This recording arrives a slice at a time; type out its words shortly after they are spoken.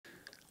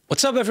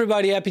What's up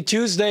everybody, happy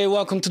Tuesday,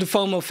 welcome to the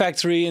Fomo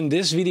Factory. In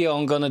this video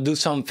I'm gonna do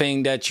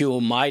something that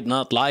you might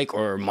not like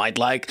or might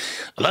like.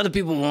 A lot of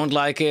people won't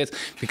like it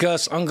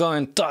because I'm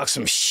going to talk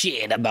some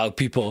shit about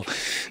people.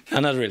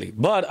 Not really,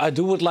 but I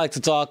would like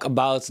to talk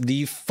about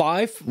the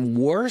 5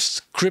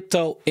 worst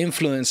crypto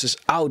influencers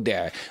out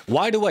there.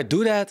 Why do I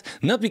do that?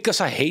 Not because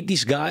I hate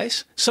these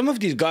guys. Some of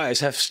these guys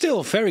have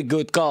still very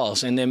good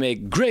calls and they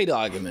make great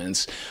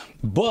arguments.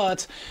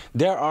 But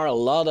there are a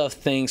lot of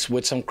things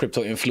with some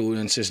crypto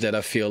influencers that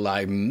I feel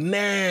like,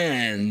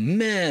 man.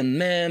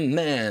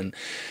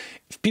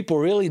 If people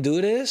really do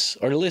this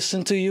or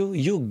listen to you,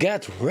 you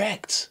get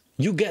wrecked.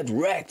 You get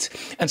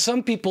wrecked. And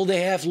some people,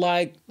 they have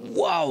like,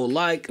 wow,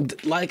 like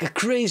a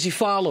crazy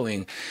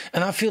following.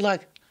 And I feel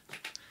like,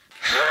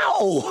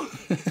 how?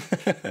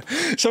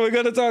 So we're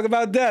gonna talk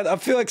about that. I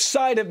feel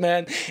excited,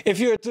 man. If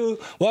you're too,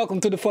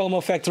 welcome to the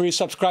Fomo Factory.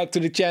 Subscribe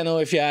to the channel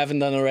if you haven't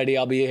done already.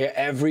 I'll be here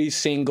every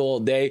single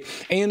day.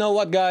 And you know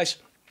what, guys?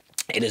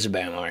 It is a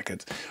bear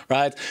market,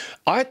 right?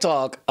 I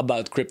talk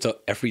about crypto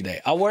every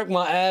day. I work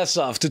my ass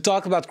off to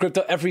talk about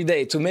crypto every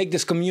day, to make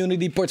this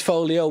community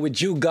portfolio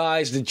with you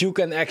guys that you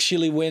can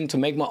actually win, to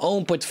make my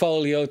own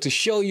portfolio, to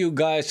show you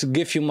guys, to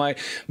give you my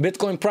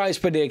Bitcoin price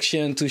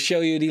prediction, to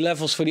show you the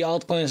levels for the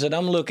altcoins that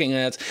I'm looking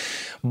at.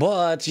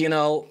 But, you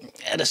know,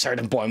 at a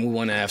certain point, we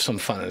want to have some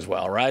fun as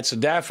well, right? So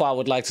therefore, I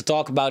would like to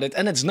talk about it.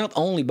 And it's not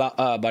only, by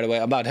the way,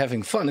 about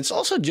having fun. It's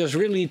also just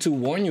really to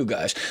warn you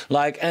guys.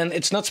 And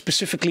it's not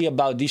specifically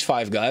about these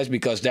 5 guys,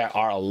 because there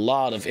are a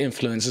lot of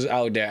influencers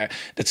out there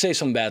that say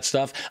some bad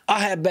stuff. I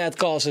had bad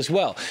calls as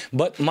well.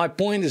 But my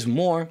point is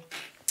more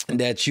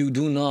that you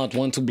do not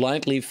want to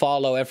blindly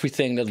follow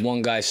everything that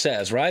one guy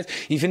says, right?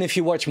 Even if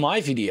you watch my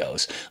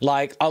videos,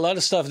 like a lot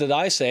of stuff that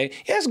I say,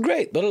 yeah, it's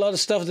great, but a lot of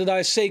stuff that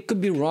I say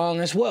could be wrong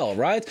as well,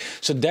 right?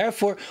 So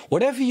therefore,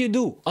 whatever you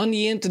do on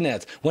the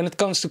internet, when it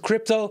comes to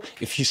crypto,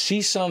 if you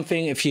see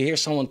something, if you hear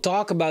someone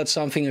talk about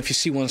something, if you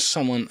see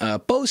someone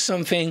post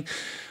something,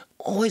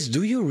 always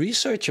do your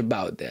research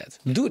about that.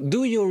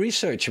 Do your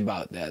research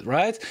about that,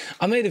 right?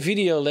 I made a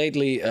video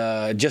lately,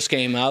 just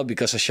came out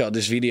because I shot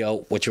this video,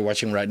 what you're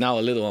watching right now,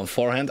 a little on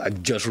forehand. I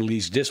just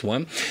released this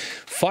one.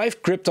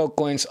 5 crypto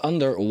coins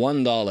under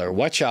 $1.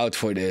 Watch out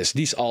for this.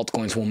 These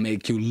altcoins will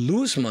make you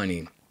lose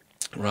money.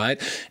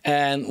 Right?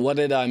 And what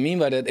did I mean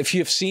by that? If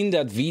you've seen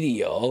that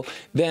video,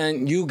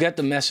 then you get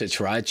the message,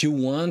 right? You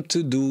want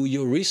to do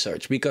your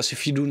research, because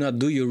if you do not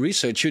do your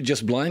research, you're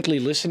just blindly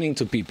listening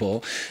to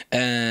people.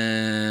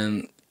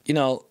 And, you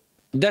know,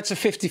 that's a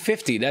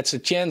 50-50. That's a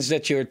chance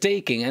that you're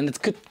taking, and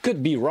it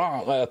could be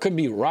wrong, could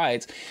be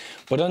right.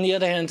 But on the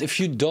other hand, if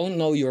you don't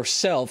know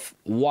yourself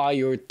why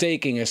you're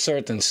taking a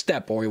certain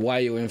step or why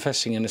you're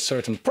investing in a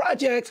certain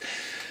project,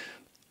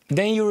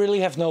 then you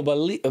really have no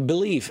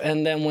belief.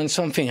 And then when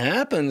something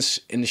happens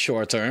in the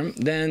short term,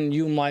 then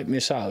you might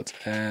miss out.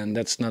 And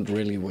that's not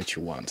really what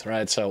you want,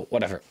 right? So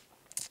whatever.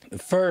 The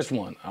first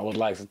one I would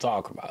like to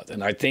talk about,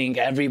 and I think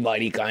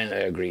everybody kind of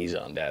agrees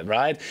on that,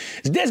 right?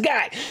 It's this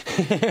guy,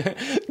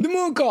 the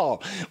Moon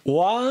Call.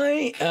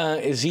 Why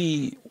is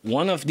he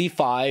one of the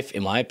 5,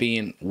 in my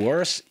opinion,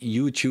 worst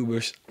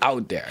YouTubers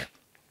out there?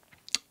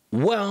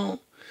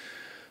 Well,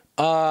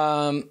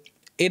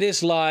 it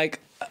is like,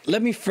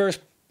 let me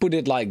first put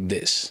it like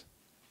this.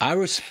 I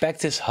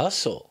respect his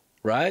hustle,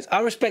 right? I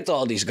respect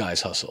all these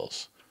guys'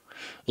 hustles.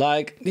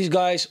 Like, these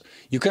guys,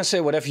 you can say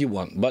whatever you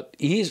want, but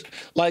he's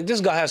like, this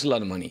guy has a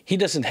lot of money. He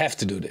doesn't have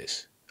to do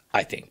this,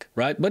 I think,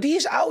 right? But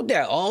he's out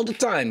there all the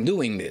time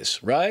doing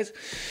this, right?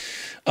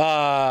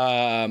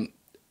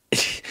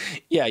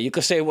 Yeah, you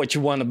can say what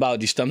you want about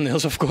these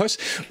thumbnails, of course,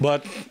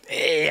 but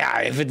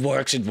yeah, if it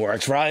works,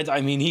 right? I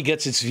mean, he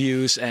gets his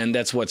views, and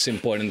that's what's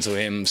important to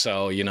him.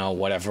 So, you know,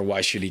 whatever, why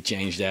should he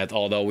change that?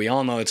 Although we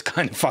all know it's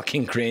kind of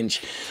fucking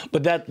cringe,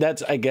 but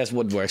that's, I guess,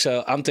 what works.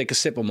 So I'm taking a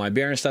sip of my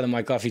beer instead of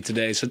my coffee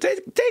today. So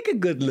take a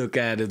good look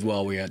at it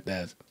while we're at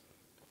that.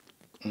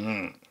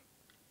 All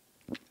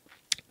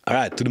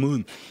right, to the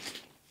moon.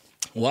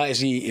 Why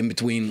is he in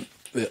between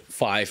the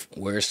 5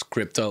 worst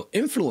crypto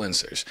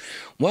influencers?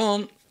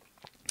 Well,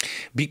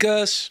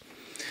 because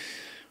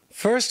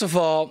first of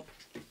all,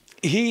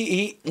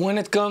 he when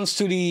it comes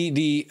to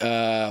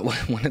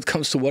when it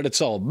comes to what it's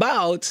all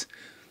about,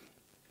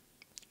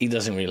 he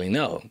doesn't really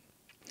know.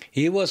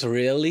 He was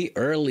really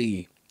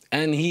early,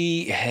 and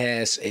he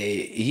has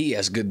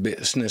good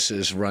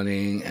businesses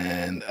running,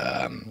 and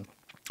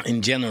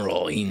in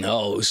general, he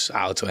knows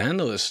how to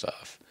handle his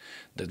stuff.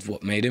 That's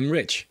what made him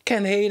rich.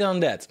 Can't hate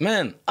on that.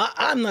 Man,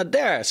 I'm not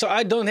there, so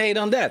I don't hate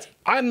on that.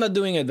 I'm not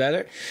doing it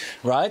better,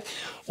 right?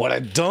 What I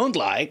don't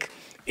like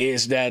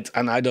is that,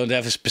 and I don't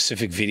have a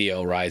specific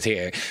video right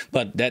here,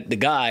 but that the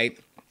guy,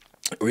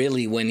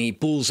 really, when he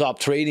pulls up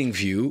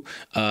TradingView,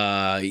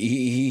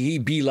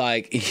 he'd be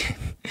like,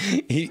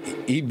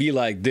 he'd be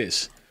like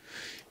this.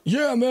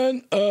 Yeah,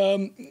 man,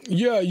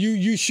 yeah,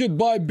 you should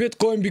buy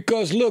Bitcoin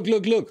because look,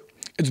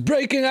 it's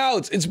breaking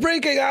out.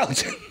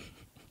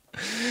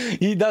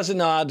 He doesn't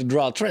know how to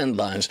draw trend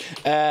lines,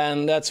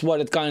 and that's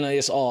what it kind of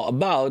is all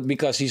about,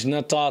 because he's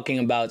not talking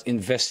about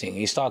investing,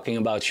 he's talking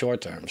about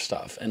short-term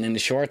stuff, and in the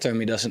short term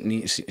he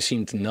doesn't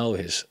seem to know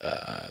his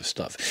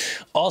stuff.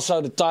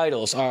 Also, the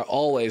titles are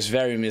always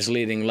very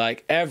misleading,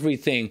 like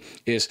everything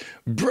is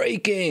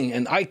breaking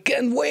and I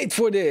can't wait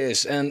for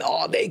this, and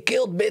oh, they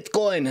killed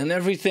Bitcoin and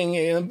everything,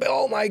 and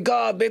oh my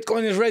god,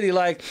 Bitcoin is ready.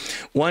 Like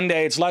one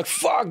day it's like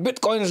fuck,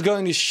 Bitcoin is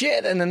going to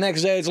shit, and the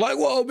next day it's like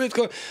whoa,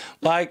 Bitcoin,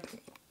 like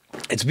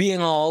it's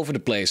being all over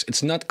the place.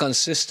 It's not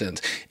consistent.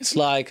 It's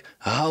like,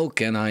 how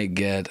can I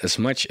get as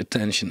much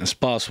attention as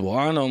possible?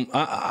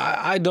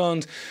 I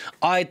don't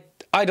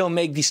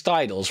make these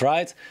titles,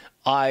 right?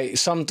 I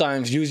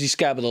sometimes use these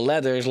capital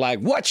letters like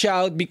watch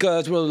out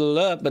because blah, blah,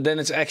 blah, but then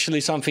it's actually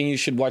something you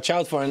should watch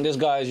out for, and this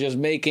guy is just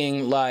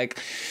making like,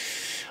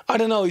 I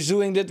don't know, he's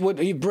doing that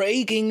with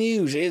breaking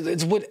news.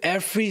 It's with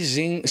every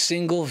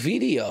single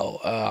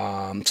video.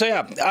 So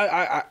yeah,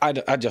 I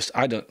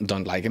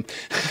don't like him.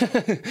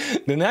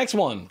 The next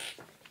one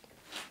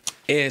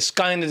is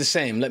kind of the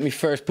same. Let me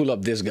first pull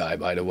up this guy,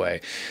 by the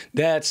way.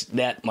 That's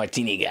that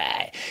Martini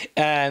guy.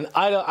 And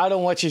I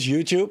don't watch his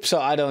YouTube,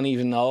 so I don't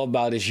even know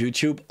about his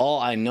YouTube.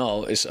 All I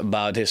know is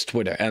about his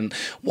Twitter. And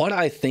what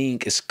I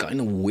think is kind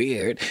of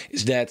weird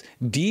is that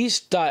these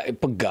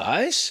type of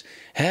guys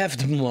have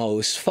the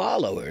most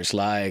followers.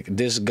 Like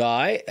this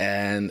guy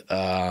and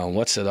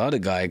what's that other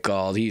guy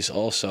called? He's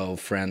also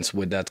friends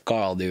with that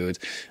Carl dude.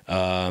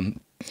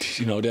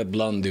 You know, that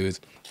blonde dude.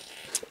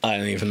 I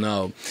don't even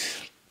know.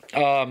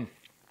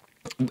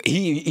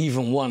 He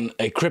even won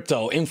a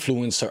crypto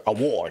influencer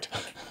award.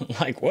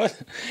 Like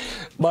what?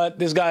 But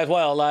this guy as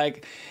well,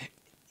 like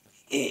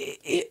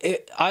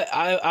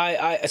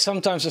I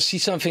sometimes I see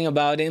something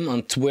about him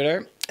on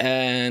Twitter,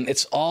 and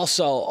it's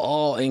also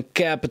all in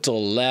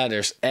capital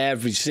letters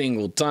every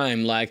single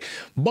time, like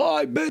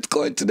buy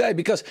Bitcoin today,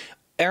 because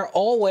they're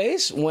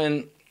always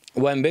when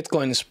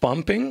Bitcoin is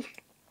pumping,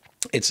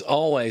 it's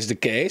always the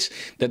case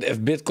that if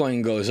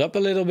Bitcoin goes up a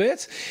little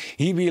bit,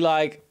 he'd be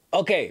like,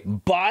 okay,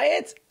 buy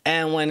it.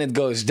 And when it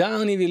goes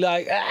down, he'd be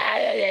like,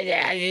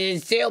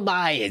 still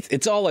buy it.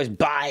 It's always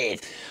buy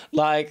it.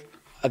 Like,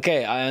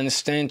 okay, I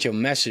understand your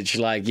message.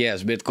 Like,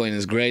 yes, Bitcoin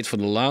is great for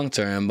the long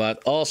term,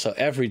 but also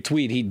every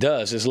tweet he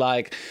does is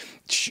like,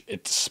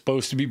 it's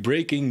supposed to be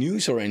breaking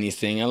news or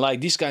anything. And like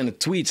these kind of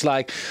tweets,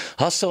 like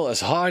hustle as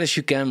hard as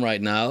you can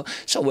right now,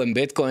 so when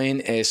Bitcoin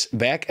is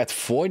back at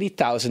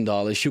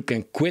 $40,000 you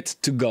can quit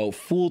to go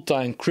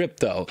full-time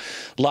crypto.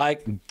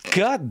 Like,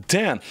 god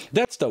damn,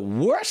 that's the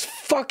worst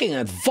fucking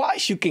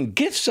advice you can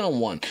give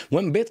someone.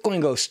 When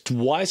Bitcoin goes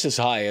twice as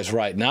high as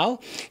right now,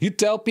 you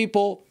tell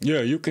people,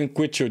 yeah, you can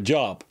quit your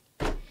job.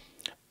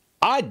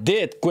 I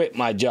did quit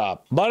my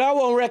job, but I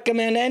won't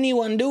recommend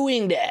anyone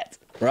doing that.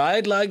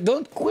 Right? Like,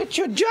 don't quit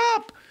your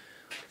job.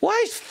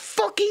 Why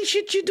fucking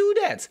should you do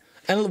that?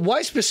 And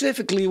why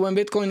specifically when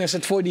Bitcoin is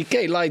at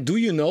 40K? Like, do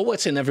you know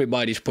what's in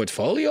everybody's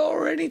portfolio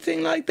or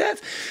anything like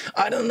that?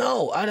 I don't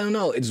know. I don't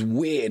know. It's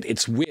weird.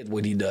 It's weird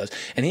what he does.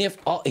 And he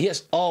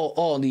has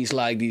all these,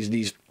 like,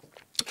 these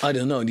I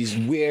don't know, these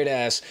weird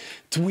ass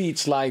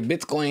tweets like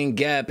Bitcoin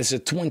gap is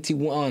at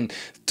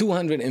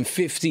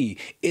 21,250.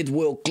 It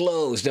will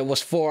close. That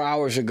was 4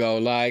 hours ago.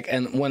 Like,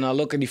 and when I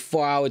look at the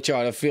 4-hour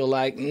chart, I feel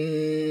like,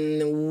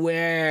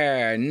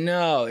 where?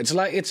 No, it's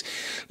like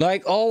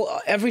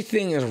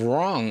everything is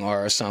wrong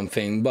or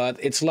something. But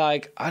it's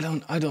like I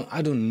don't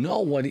know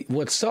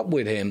what's up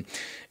with him.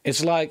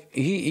 It's like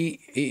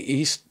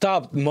he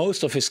stopped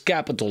most of his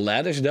capital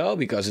letters though,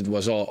 because it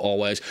was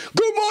always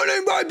good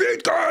morning my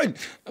Bitcoin.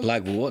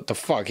 Like, what the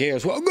fuck?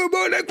 Here's well, good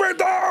morning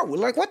crypto.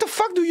 Like, what the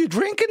fuck do you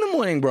drink in the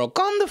morning, bro?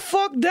 Calm the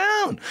fuck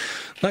down.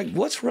 Like,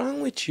 what's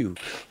wrong with you?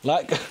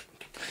 Like,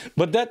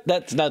 but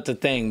that's not the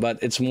thing. But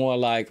it's more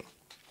like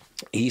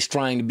he's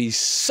trying to be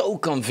so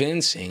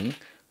convincing,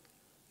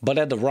 but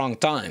at the wrong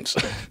times.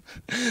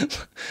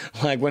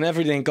 Like when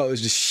everything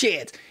goes to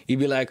shit, he'd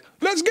be like,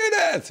 let's get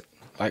it.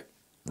 Like,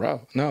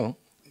 bro, no,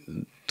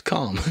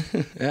 calm.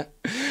 Yeah.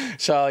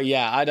 So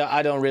yeah,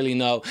 I don't really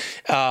know.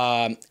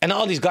 And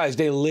all these guys,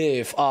 they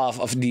live off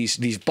of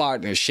these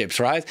partnerships,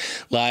 right?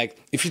 Like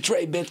if you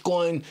trade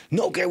Bitcoin,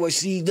 no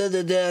KYC,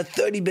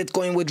 30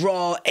 Bitcoin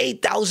withdrawal,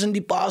 8,000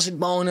 deposit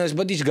bonus.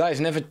 But these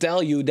guys never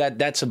tell you that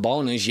that's a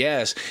bonus.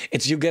 Yes,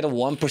 it's you get a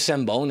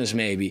 1% bonus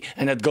maybe,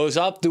 and it goes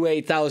up to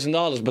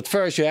 $8,000. But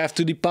first you have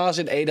to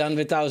deposit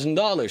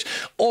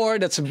 $800,000, or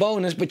that's a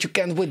bonus, but you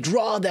can't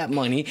withdraw that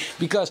money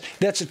because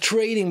that's a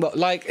trading. But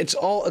like it's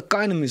all a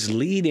kind of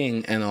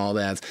misleading and all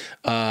that.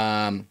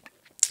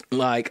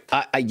 Like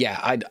I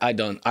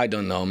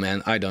don't know,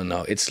 man. I don't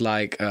know. It's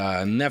like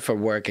never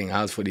working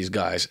out for these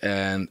guys.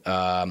 And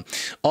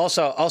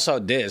also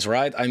this,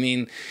 right? I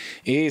mean,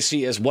 you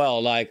see as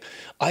well, like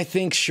I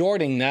think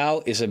shorting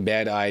now is a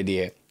bad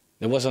idea.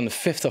 It was on the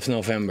 5th of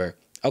November.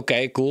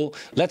 Okay, cool.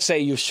 Let's say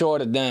you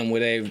shorted them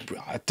with a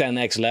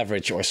 10x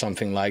leverage or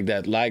something like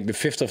that. Like the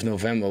 5th of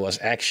November was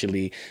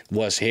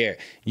here.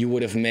 You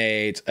would have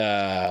made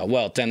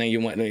well, 10,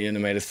 you made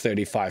a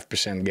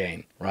 35%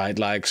 gain, right?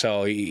 Like,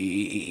 so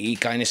he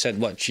kind of said,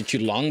 what, should you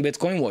long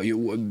Bitcoin? Well,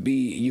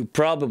 you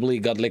probably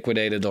got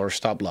liquidated or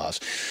stop loss,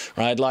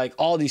 right? Like,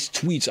 all these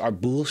tweets are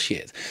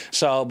bullshit.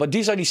 So, but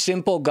these are the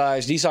simple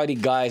guys. These are the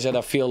guys that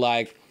I feel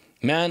like,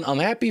 man, I'm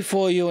happy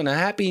for you and I'm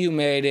happy you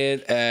made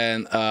it,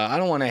 and I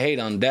don't want to hate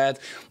on that,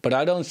 but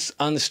I don't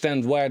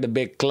understand where the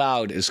big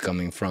cloud is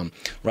coming from,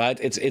 right?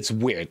 It's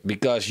weird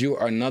because you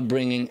are not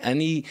bringing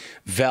any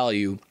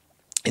value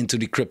into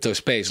the crypto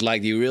space.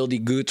 Like the really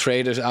good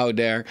traders out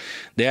there,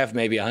 they have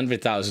maybe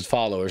 100,000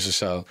 followers or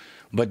so,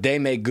 but they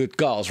make good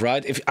calls,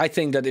 right? I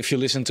think that if you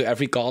listen to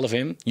every call of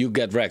him, you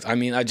get wrecked. I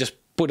mean, I just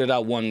put it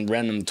out one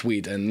random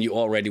tweet and you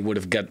already would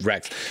have get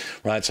wrecked,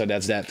 right? So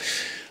that's that.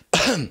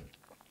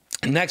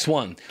 Next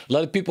one. A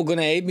lot of people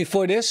gonna hate me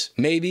for this.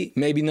 Maybe,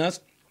 maybe not.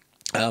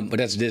 But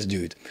that's this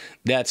dude.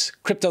 That's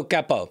Crypto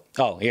Capo.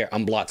 Oh, here,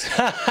 I'm blocked.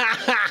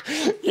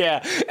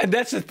 Yeah, and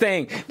that's the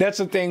thing. That's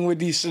the thing with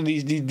these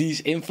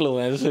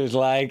influencers.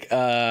 Like,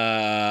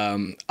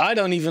 I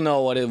don't even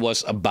know what it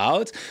was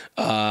about.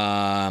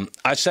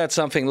 I said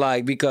something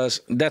like,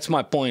 because that's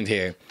my point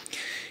here.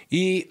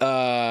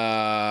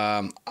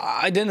 I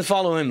didn't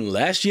follow him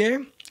last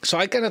year, so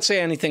I cannot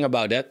say anything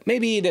about that.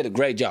 Maybe he did a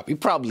great job. He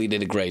probably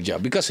did a great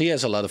job because he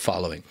has a lot of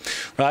following,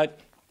 right?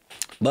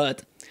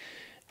 But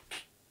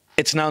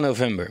it's now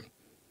November.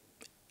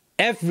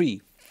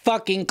 Every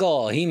fucking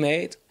call he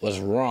made was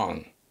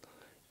wrong.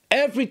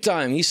 Every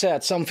time he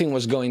said something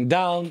was going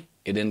down,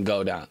 it didn't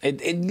go down.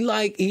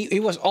 Like he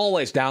was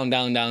always down,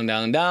 down, down,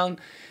 down, down.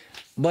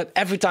 But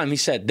every time he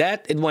said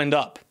that, it went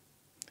up.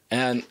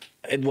 And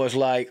it was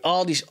like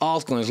all these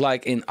altcoins,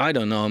 like in, I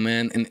don't know,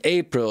 man, in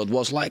April, it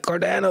was like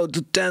Cardano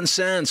to 10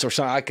 cents or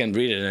something. I can't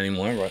read it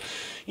anymore, but,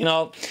 you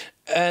know,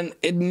 and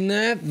it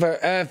never,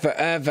 ever,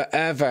 ever,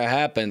 ever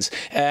happens.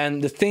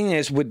 And the thing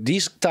is, with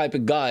these type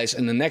of guys,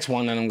 and the next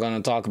one that I'm going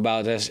to talk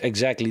about is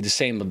exactly the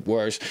same but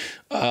worse,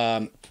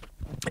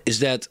 is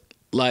that,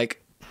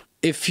 like,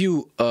 if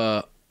you,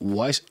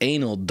 why is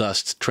anal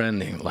dust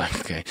trending? Like,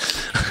 okay.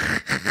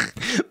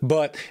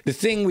 But the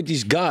thing with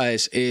these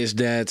guys is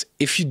that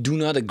if you do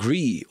not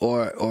agree,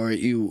 or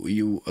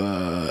you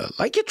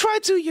like, you try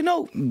to, you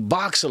know,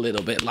 box a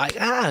little bit, like,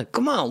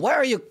 come on, where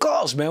are your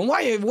calls, man?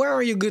 Where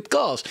are your good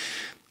calls?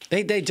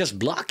 They just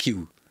block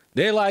you.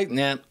 They're like,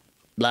 nah,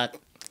 block.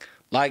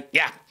 Like,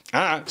 yeah.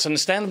 It's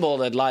understandable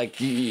that, like,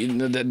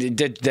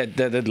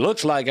 that it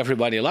looks like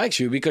everybody likes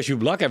you because you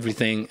block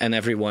everything and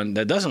everyone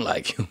that doesn't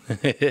like you.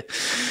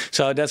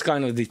 So that's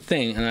kind of the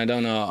thing, and I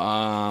don't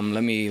know.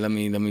 Let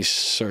me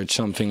search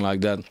something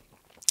like that.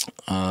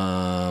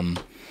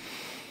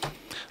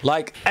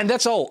 Like, and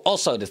that's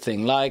also the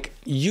thing. Like,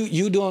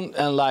 you don't,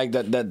 and like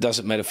that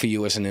doesn't matter for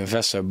you as an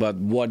investor. But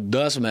what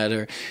does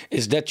matter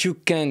is that you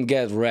can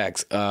get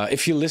wrecked.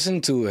 If you listen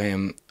to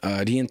him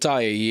the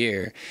entire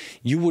year,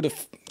 you would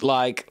have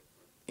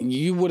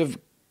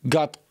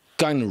got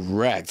kind of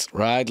wrecked,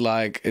 right?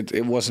 Like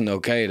it wasn't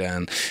okay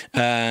then.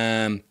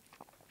 And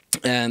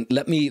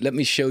let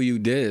me show you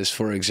this,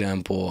 for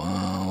example.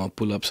 I'll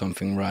pull up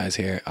something right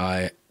here.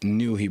 I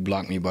knew he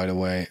blocked me, by the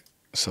way,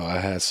 so I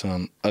had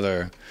some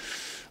other.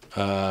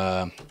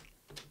 Where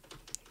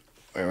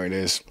it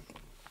is.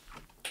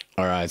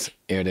 All right,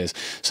 here it is.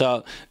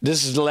 So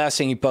this is the last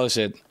thing he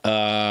posted,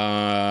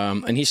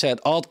 and he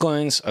said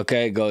altcoins,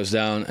 okay, goes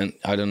down, and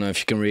I don't know if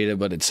you can read it,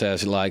 but it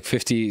says like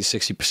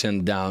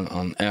 50-60% down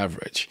on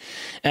average.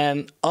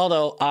 And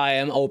although I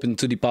am open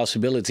to the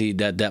possibility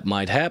that that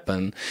might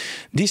happen,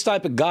 these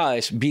type of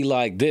guys be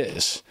like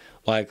this.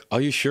 Like, are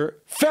you sure?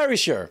 Very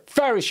sure.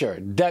 Very sure.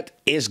 That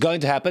is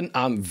going to happen.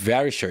 I'm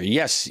very sure.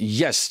 Yes,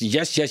 yes,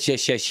 yes, yes,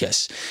 yes, yes,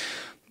 yes.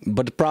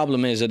 But the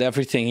problem is that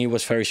everything he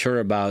was very sure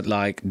about,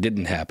 like,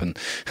 didn't happen.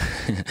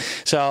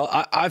 So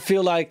I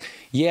feel like,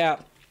 yeah,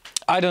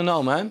 I don't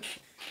know, man.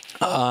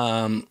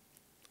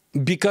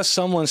 Because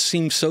someone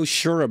seems so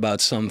sure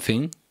about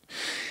something,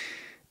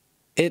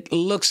 it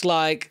looks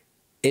like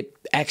it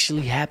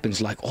actually happens.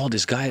 Like, oh,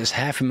 this guy has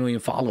 500,000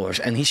 followers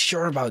and he's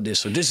sure about this,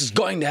 so this is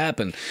going to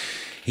happen.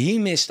 He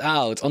missed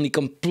out on the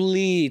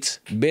complete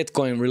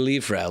Bitcoin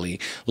relief rally.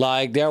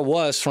 Like, there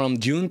was from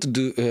June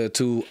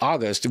to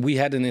August, we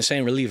had an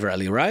insane relief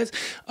rally, right?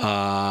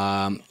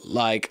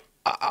 Like,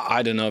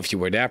 I don't know if you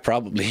were there,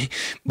 probably,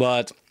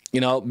 but you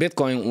know,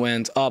 Bitcoin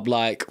went up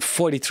like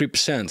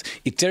 43%.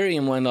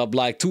 Ethereum went up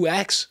like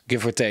 2x,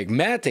 give or take.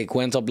 Matic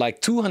went up like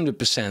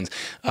 200%.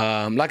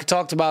 Like I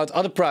talked about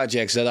other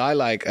projects that I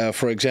like,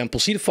 for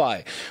example,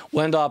 Seedify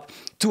went up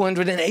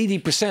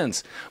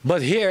 280%.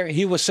 But here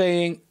he was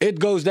saying it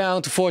goes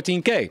down to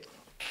 14K.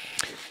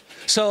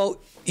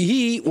 So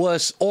he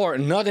was or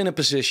not in a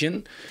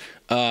position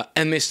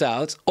and missed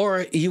out,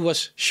 or he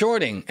was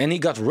shorting and he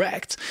got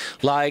wrecked.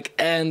 Like,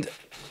 and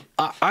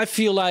I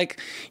feel like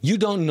you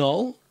don't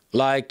know.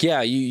 Like,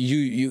 yeah,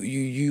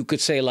 you could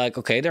say like,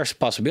 okay, there's a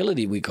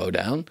possibility we go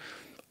down,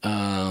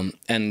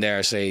 and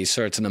there's a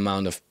certain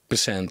amount of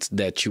 100%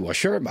 that you are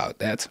sure about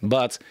that.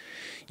 But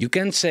you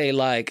can say,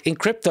 like, in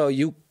crypto,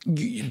 you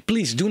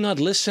please do not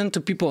listen to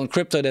people in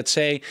crypto that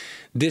say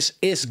this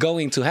is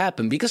going to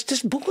happen, because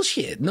this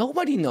bullshit.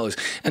 Nobody knows.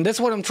 And that's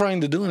what I'm trying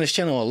to do in this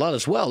channel a lot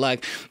as well.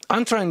 Like,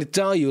 I'm trying to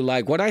tell you,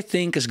 like, what I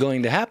think is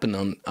going to happen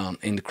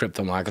in the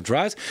crypto market,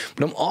 right?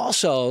 But I'm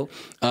also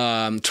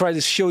trying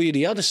to show you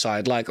the other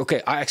side. Like,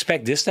 okay, I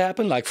expect this to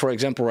happen. Like, for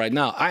example, right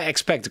now, I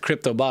expect the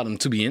crypto bottom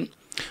to be in,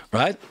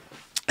 right?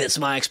 That's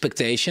my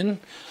expectation.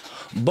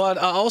 But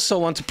I also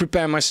want to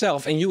prepare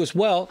myself and you as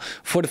well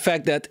for the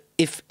fact that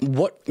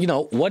what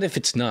if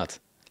it's not?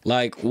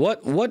 Like,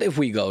 what if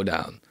we go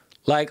down?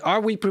 Like, are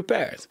we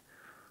prepared?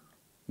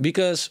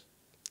 Because,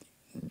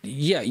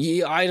 yeah,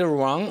 you're either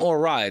wrong or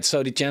right.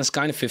 So the chance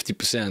kind of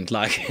 50%,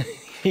 like,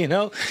 you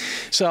know?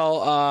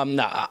 So,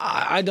 no,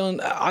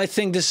 I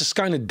think this is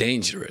kind of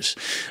dangerous.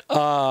 Okay,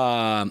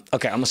 I'm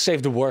gonna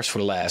save the worst for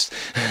the last.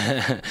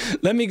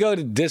 Let me go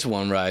to this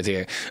one right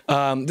here.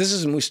 This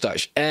is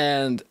Mustache,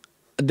 and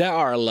there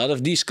are a lot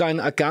of these kind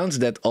of accounts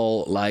that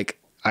all, like,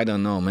 I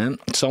don't know, man.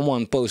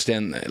 Someone posts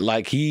then,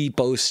 like, he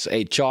posts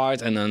a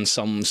chart and then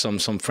some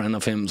friend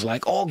of him is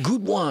like, oh,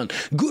 good one,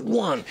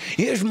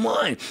 here's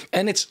mine.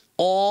 And it's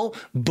all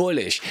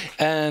bullish.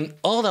 And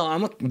although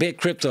I'm a big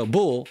crypto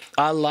bull,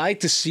 I like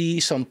to see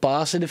some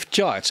positive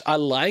charts. I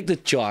like the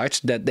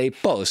charts that they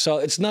post. So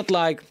it's not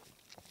like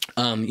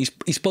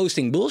he's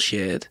posting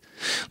bullshit.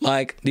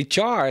 Like, the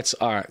charts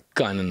are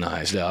kind of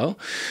nice though.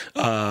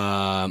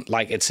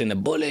 Like, it's in a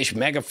bullish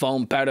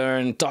megaphone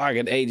pattern,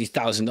 target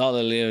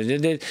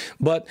 $80,000.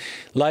 But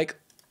like,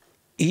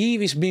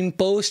 he's been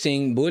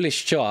posting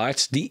bullish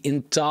charts the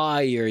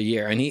entire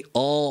year, and he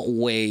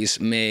always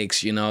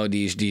makes, you know,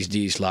 these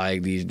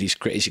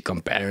crazy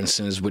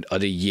comparisons with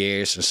other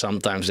years. And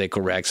sometimes they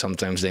correct,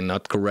 sometimes they're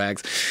not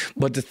correct.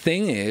 But the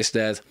thing is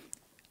that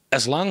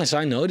as long as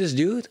I know this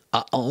dude,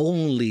 I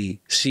only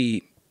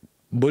see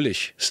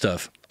bullish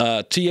stuff.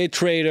 TA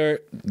Trader,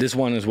 this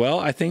one as well,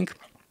 I think.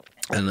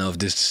 I don't know if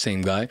this is the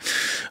same guy,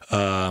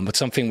 but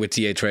something with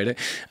TA Trader.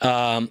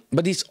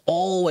 But he's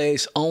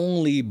always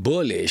only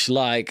bullish.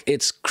 Like,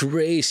 it's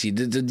crazy.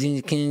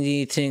 Can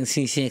you think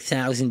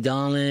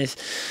 $6,000?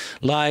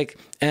 Like,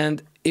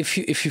 and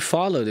if you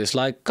follow this,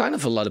 like, kind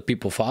of a lot of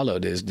people follow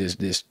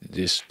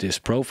this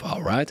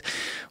profile, right?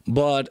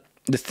 But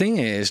the thing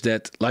is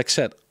that, like I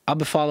said, I've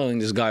been following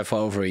this guy for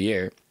over a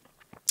year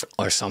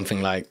or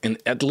something, like,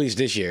 at least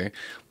this year.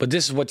 But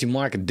this is what the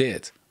market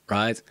did,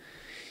 right?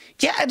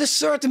 Yeah, at a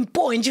certain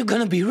point you're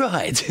gonna be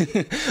right.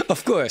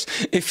 Of course,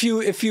 if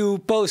you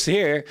post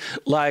here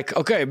like,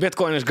 okay,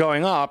 Bitcoin is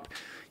going up,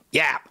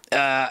 yeah,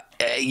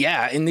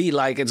 yeah, indeed,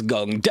 like, it's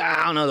going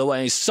down all the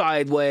way,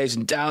 sideways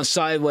and down,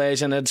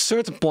 sideways, and at a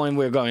certain point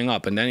we're going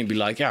up, and then you'd be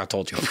like, yeah, I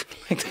told you.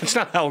 Like, that's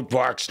not how it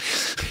works.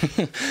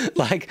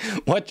 Like,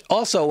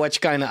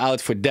 watch kind of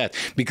out for that,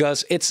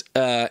 because it's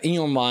in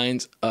your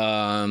mind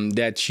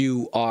that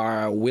you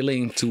are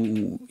willing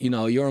to, you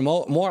know, you're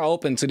more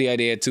open to the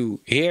idea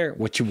to hear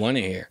what you want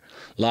to hear.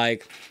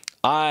 Like,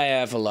 I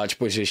have a large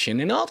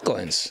position in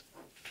altcoins,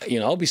 you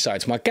know,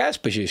 besides my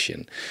cash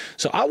position.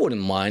 So I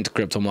wouldn't mind the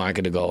crypto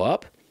market to go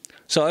up.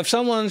 So if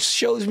someone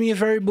shows me a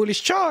very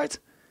bullish chart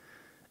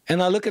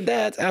and I look at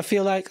that, I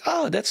feel like,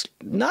 oh, that's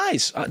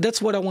nice.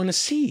 That's what I want to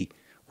see,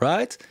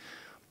 right?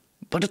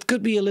 But it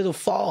could be a little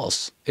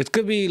false. It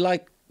could be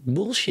like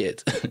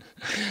bullshit.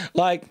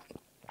 Like,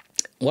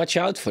 watch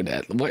out for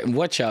that.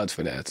 Watch out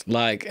for that.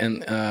 Like,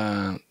 and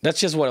that's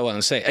just what I want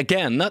to say.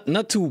 Again,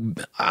 not to,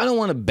 I don't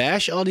want to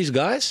bash all these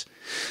guys.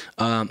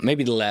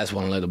 Maybe the last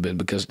one a little bit,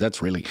 because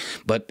that's really,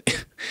 but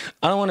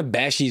I don't want to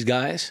bash these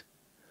guys.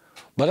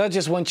 But I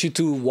just want you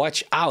to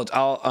watch out.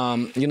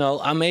 You know,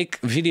 I make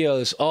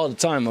videos all the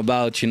time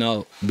about, you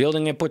know,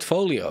 building a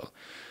portfolio.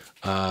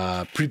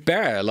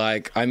 Prepare.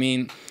 Like, I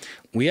mean,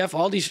 we have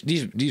all these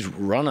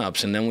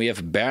run-ups, and then we have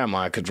a bear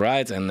market,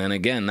 right? And then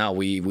again, now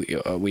we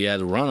had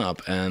a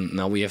run-up, and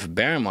now we have a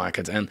bear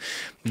market. And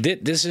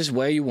this is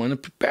where you want to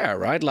prepare,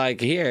 right?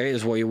 Like, here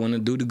is where you want to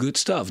do the good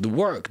stuff, the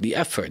work, the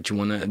effort. You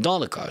want to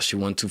dollar cost. You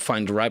want to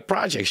find the right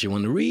projects. You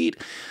want to read.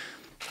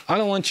 I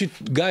don't want you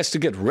guys to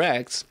get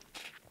wrecked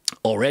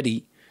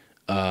already.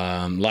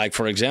 Like,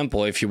 for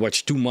example, if you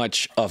watch too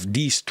much of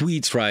these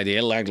tweets right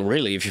here, like,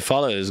 really, if you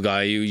follow this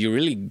guy, you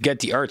really get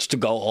the urge to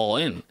go all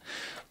in.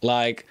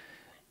 Like,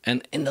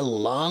 and in the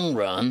long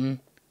run,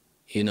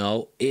 you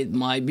know, it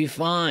might be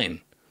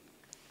fine.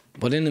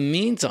 But in the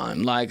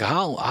meantime, like,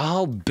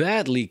 how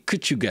badly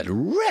could you get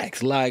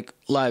wrecked? Like,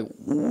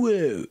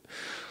 whoa.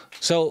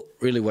 So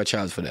really watch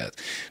out for that.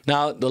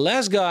 Now, the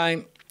last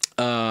guy,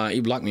 he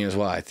blocked me as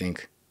well, I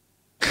think.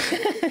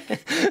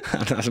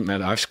 Doesn't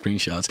matter, I have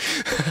screenshots.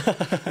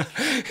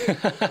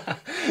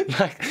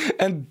 Like,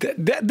 and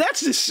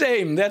that's the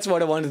same. That's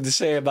what I wanted to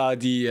say about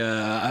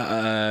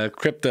the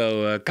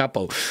crypto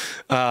capo.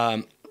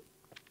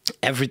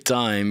 Every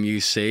time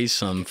you say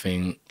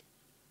something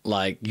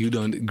like you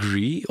don't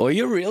agree, or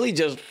you really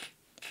just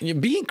you're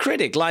being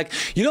critic. Like,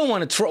 you don't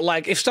want to troll.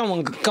 Like, if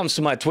someone comes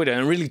to my Twitter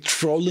and really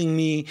trolling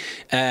me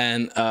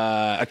and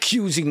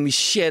accusing me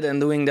shit and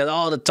doing that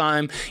all the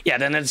time, yeah,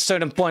 then at a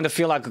certain point I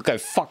feel like, okay,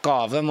 fuck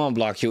off, I'm gonna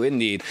block you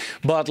indeed.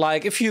 But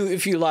like, if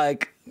you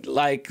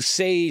like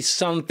say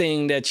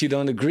something that you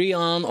don't agree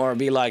on, or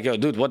be like, yo,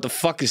 dude, what the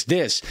fuck is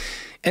this?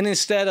 And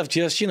instead of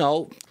just, you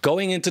know,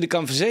 going into the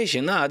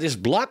conversation,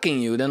 just blocking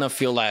you, then I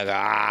feel like,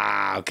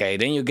 okay,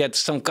 then you get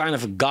some kind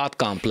of a God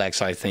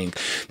complex, I think.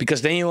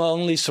 Because then you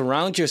only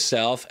surround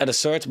yourself at a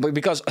certain,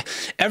 because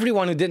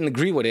everyone who didn't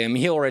agree with him,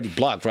 he already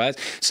blocked, right?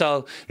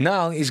 So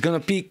now he's gonna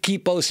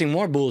keep posting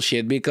more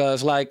bullshit,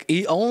 because like,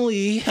 he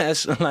only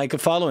has like a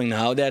following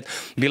now that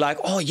be like,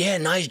 oh yeah,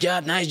 nice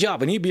job.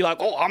 And he'd be like,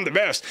 oh, I'm the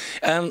best.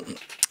 And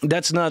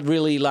that's not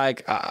really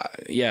like,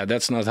 yeah,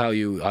 that's not how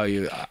you,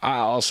 I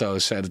also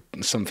said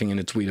something in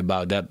a tweet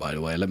about that, by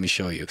the way. Let me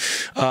show you.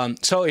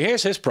 So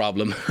here's his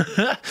problem.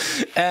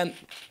 And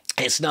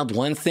it's not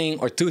one thing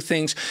or two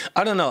things.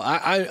 I don't know.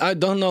 I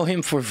don't know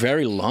him for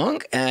very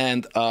long.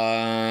 And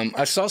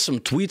I saw some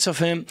tweets of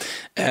him.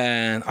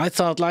 And I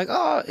thought like,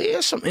 oh,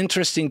 here's some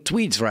interesting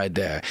tweets right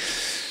there.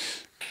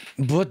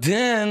 But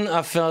then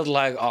I felt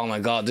like, oh my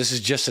God, this is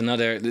just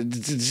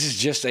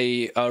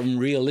a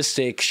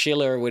unrealistic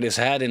shiller with his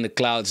head in the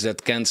clouds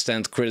that can't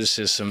stand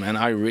criticism. And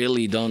I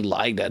really don't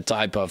like that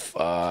type of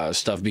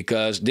stuff,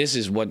 because this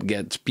is what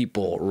gets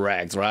people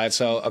wrecked, right?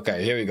 So,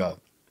 okay, here we go.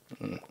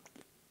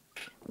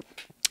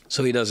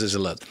 So he does this a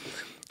lot.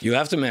 You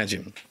have to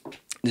imagine,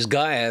 this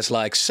guy has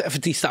like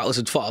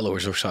 70,000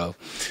 followers or so,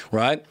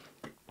 right?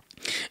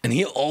 And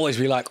he'll always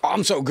be like, oh,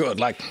 I'm so good.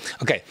 Like,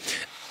 okay.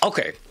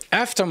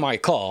 After my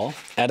call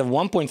at a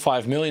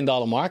 $1.5 million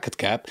market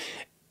cap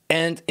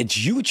and its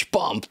huge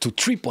pump to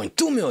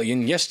 3.2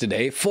 million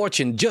yesterday,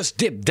 Fortune just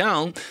dipped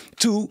down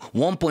to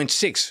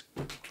 1.6.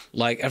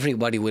 Like,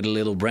 everybody with a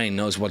little brain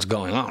knows what's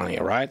going on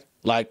here, right?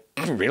 Like,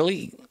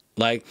 really?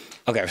 Like,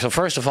 okay, so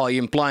first of all,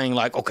 you're implying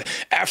like, okay,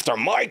 after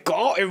my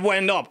call, it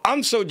went up.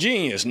 I'm so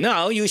genius.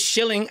 Now you're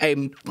shilling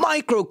a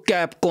micro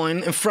cap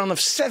coin in front of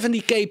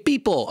 70K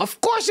people. Of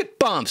course it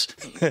pumps,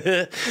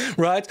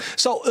 right?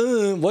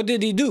 So what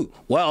did he do?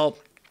 Well,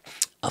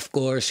 of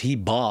course, he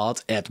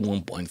bought at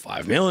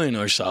 1.5 million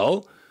or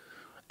so.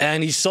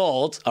 And he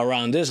sold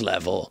around this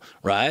level,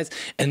 right?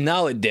 And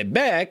now it dipped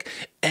back.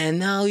 And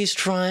now he's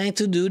trying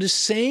to do the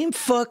same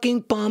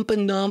fucking pump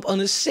and dump on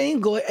the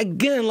same guy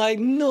again. Like,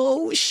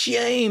 no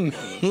shame.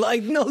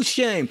 Like, no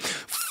shame.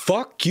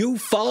 Fuck you,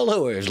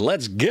 followers.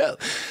 Let's go.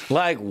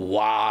 Like,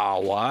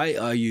 wow, why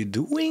are you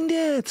doing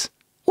that?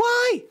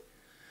 Why?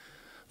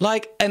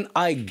 Like, and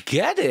I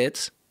get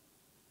it.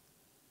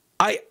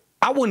 I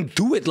wouldn't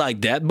do it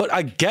like that, but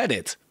I get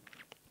it.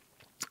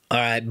 All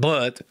right,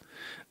 but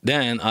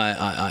then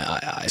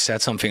I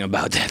said something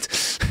about that.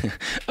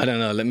 I don't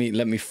know. Let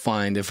me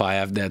find if I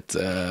have that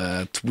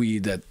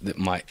tweet, that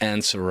my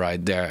answer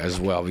right there as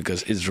well,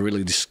 because it's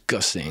really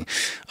disgusting.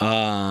 No,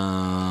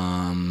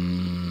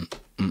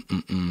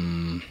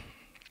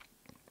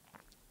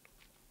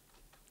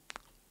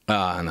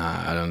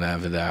 I don't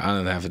have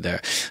it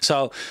there.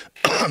 So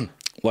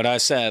what I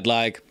said,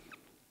 like,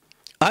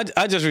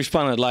 I just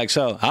responded like,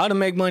 so how to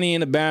make money in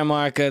the bear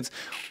market?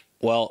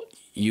 Well,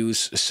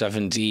 use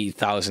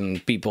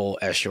 70,000 people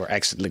as your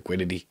exit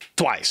liquidity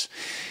twice.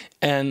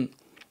 And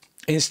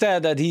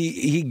instead that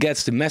he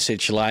gets the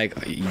message like,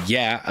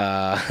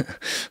 yeah,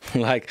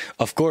 like,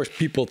 of course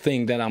people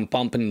think that I'm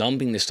pump and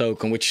dumping this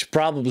token, which is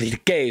probably the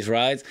case,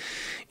 right?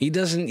 He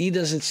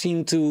doesn't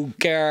seem to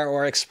care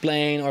or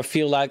explain or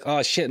feel like,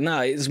 oh shit,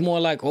 nah. It's more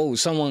like, oh,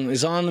 someone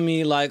is on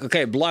me, like,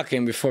 okay, block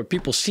him before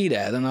people see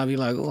that. And I'll be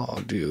like,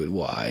 oh dude,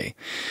 why?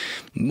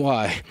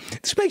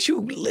 This makes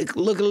you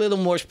look a little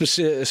more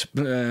suspicious.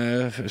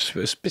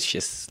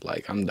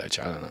 Like, I'm Dutch,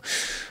 I don't know.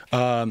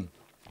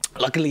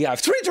 Luckily, I have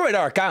 3 Twitter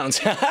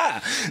accounts.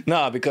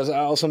 No, because I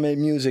also made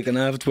music and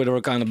I have a Twitter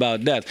account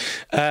about that.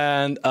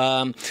 And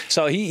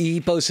so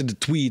he posted a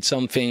tweet,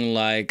 something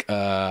like,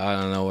 I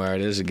don't know where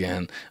it is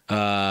again.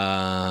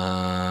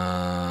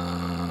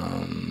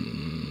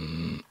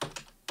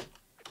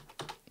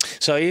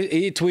 So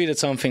he tweeted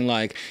something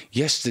like,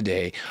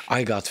 yesterday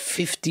I got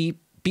 50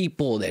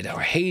 people that are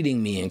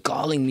hating me and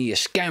calling me a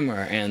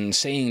scammer and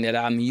saying that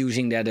I'm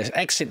using that as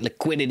exit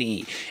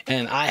liquidity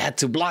and I had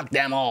to block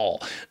them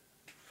all.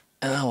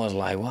 And I was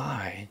like,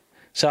 why?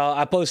 So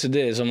I posted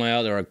this on my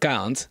other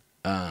account.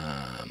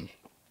 And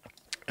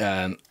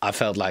I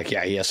felt like,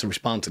 yeah, he has to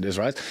respond to this,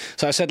 right?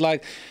 So I said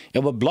like,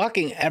 yeah, but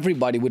blocking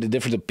everybody with a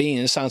different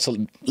opinion sounds a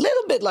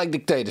little bit like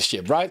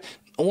dictatorship, right?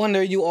 I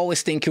wonder you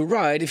always think you're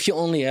right if you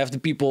only have the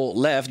people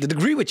left that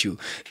agree with you.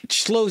 It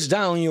slows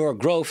down your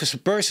growth as a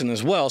person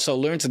as well. So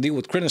learn to deal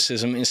with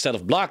criticism instead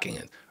of blocking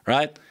it,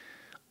 right?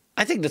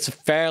 I think that's a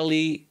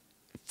fairly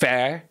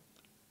fair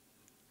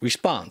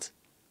response.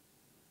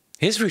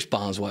 His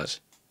response was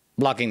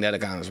blocking that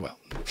account as well.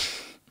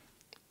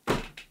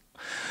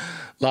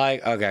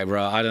 Like, okay,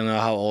 bro, I don't know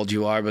how old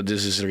you are, but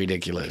this is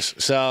ridiculous.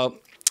 So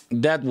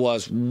that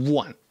was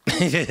one.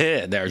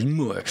 There's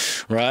more,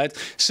 right?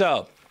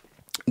 So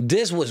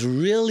this was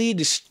really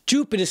the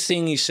stupidest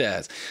thing he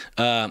said.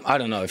 I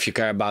don't know if you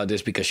care about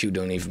this because you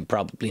don't even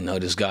probably know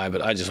this guy,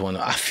 but I just want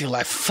to, I feel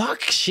like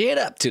fuck shit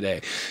up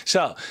today.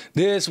 So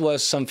this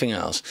was something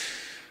else.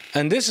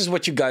 And this is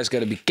what you guys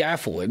got to be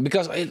careful with,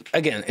 because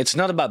again, it's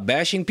not about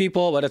bashing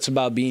people, but it's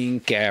about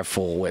being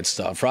careful with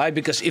stuff, right?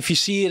 Because if you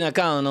see an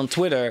account on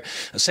Twitter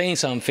saying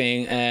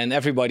something and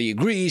everybody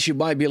agrees, you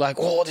might be like,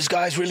 oh, this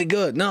guy's really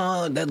good.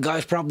 No, that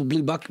guy's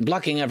probably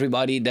blocking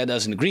everybody that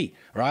doesn't agree,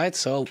 right?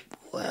 So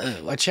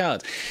watch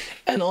out.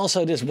 And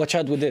also this, watch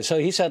out with this. So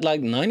he said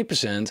like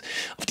 90%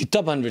 of the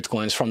top 100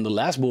 coins from the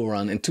last bull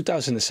run in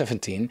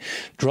 2017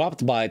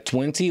 dropped by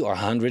 20 or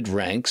 100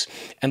 ranks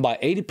and by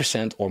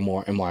 80% or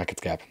more in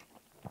market cap.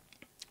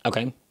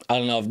 Okay, I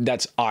don't know if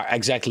that's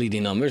exactly the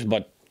numbers,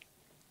 but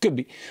could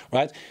be,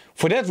 right?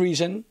 For that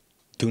reason,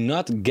 do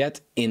not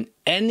get in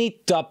any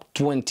top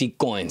 20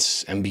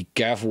 coins and be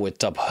careful with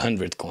top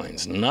 100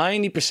 coins.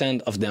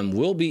 90% of them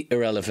will be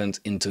irrelevant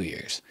in 2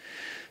 years.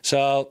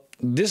 So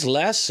this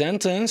last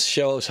sentence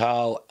shows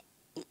how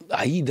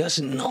he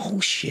doesn't know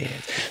shit.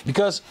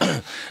 Because,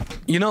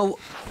 you know,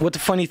 what the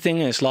funny thing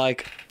is,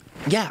 like,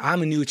 yeah,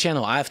 I'm a new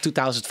channel. I have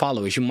 2,000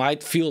 followers. You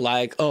might feel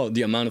like, oh,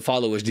 the amount of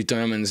followers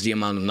determines the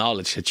amount of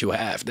knowledge that you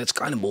have. That's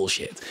kind of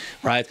bullshit,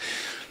 right?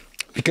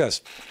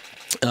 Because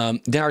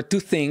there are two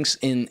things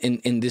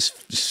in this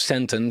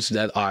sentence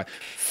that are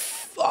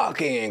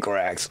fucking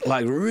incorrect.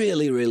 Like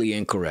really, really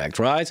incorrect,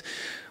 right?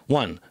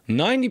 One,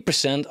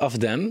 90%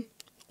 of them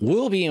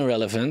will be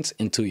irrelevant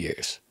in 2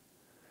 years.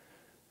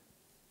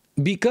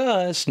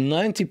 Because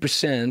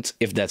 90%,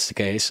 if that's the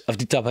case, of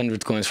the top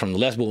 100 coins from the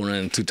last bull run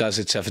in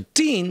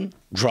 2017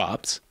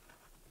 dropped,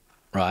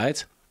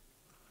 right?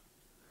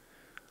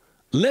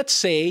 Let's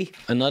say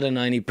another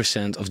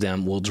 90% of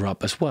them will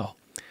drop as well.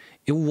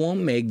 It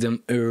won't make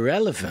them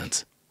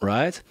irrelevant,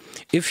 right?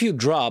 If you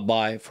drop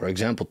by, for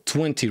example,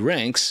 20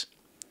 ranks,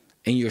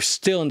 and you're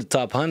still in the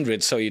top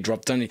 100, so you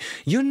drop 20,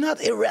 you're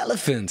not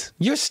irrelevant.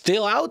 You're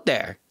still out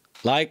there.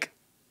 Like,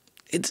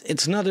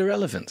 it's not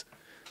irrelevant.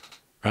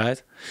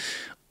 Right,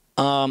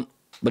 but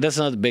that's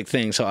not a big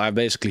thing. So I have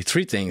basically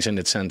three things in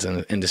the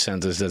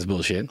sentence that's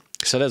bullshit.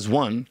 So that's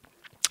one,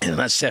 and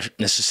that's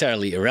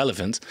necessarily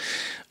irrelevant.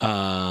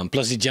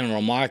 Plus the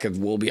general market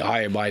will be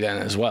higher by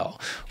then as well,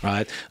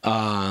 right?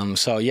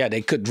 So yeah,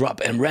 they could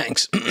drop in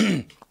ranks,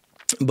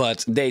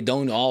 but they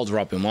don't all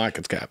drop in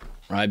market cap,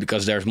 right?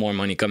 Because there's more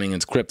money coming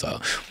into crypto.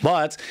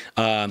 But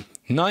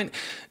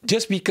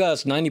just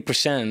because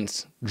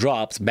 90%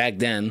 dropped back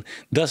then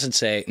doesn't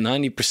say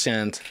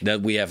 90%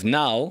 that we have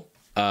now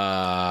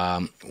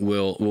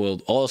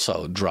will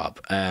also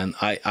drop. And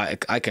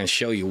I can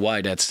show you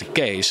why that's the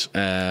case.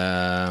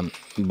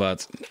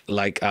 But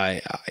like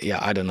I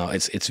don't know.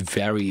 It's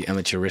very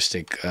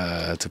amateuristic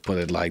to put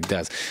it like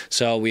that.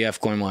 So we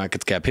have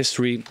CoinMarketCap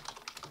history.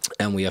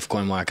 And we have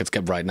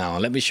CoinMarketCap right now.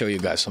 And let me show you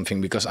guys something,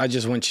 because I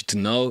just want you to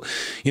know,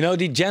 you know,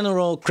 the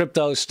general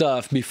crypto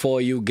stuff before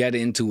you get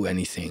into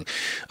anything.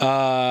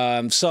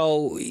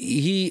 So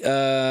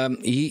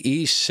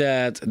he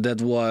said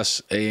that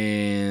was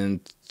in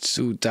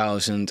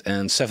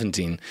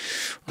 2017,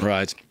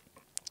 right?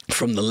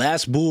 From the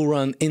last bull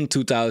run in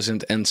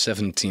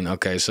 2017.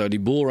 Okay, so the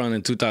bull run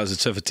in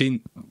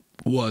 2017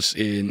 was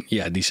in,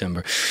 yeah,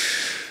 December.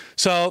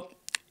 So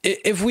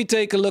if we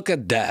take a look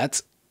at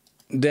that,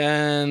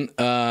 then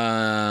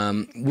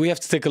we have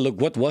to take a look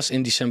what was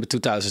in December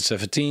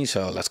 2017.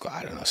 So let's go,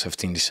 I don't know,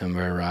 17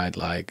 December, right?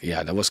 Like,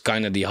 yeah, that was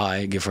kind of the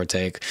high, give or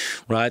take,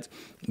 right?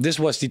 This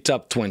was the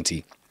top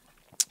 20.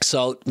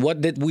 So what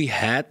did we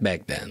had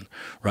back then,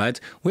 right?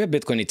 We had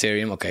Bitcoin,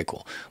 Ethereum, okay,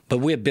 cool. But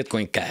we had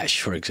Bitcoin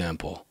Cash, for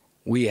example.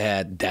 We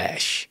had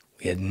Dash,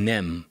 we had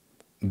NEM,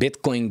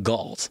 Bitcoin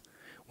Gold,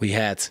 we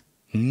had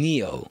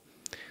Neo,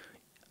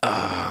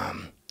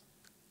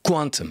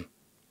 Quantum,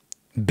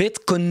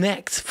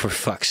 BitConnect, for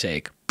fuck's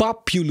sake,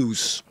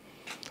 Populous,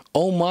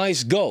 Oh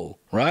Mice Go,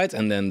 right?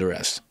 And then the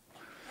rest,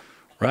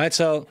 right?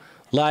 So,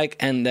 like,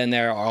 and then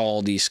there are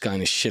all these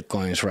kind of shit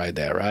coins right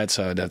there, right?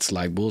 So that's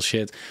like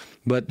bullshit.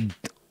 But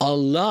a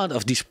lot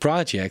of these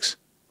projects,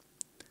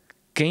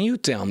 can you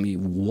tell me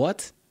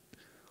what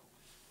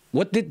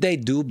did they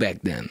do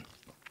back then?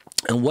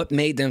 And what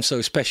made them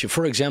so special?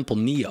 For example,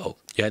 Neo.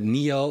 You had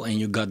Neo and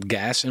you got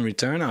gas in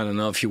return. I don't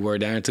know if you were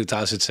there in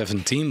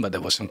 2017, but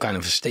there was some kind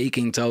of a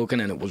staking token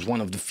and it was one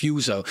of the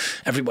few. So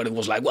everybody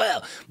was like,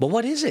 well, but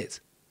what is it?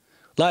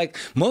 Like,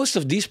 most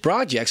of these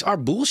projects are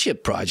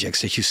bullshit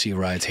projects that you see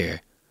right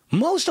here.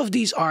 Most of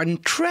these are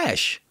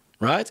trash,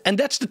 right? And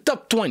that's the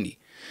top 20.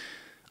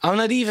 I'm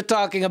not even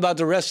talking about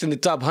the rest in the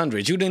top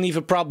 100. You didn't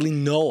even probably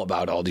know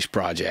about all these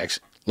projects.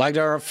 Like,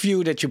 there are a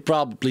few that you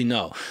probably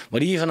know.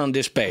 But even on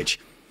this page,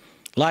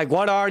 like,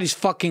 what are these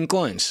fucking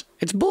coins?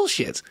 It's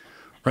bullshit,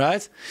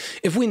 right?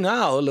 If we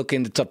now look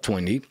in the top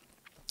 20,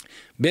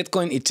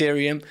 Bitcoin,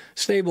 Ethereum,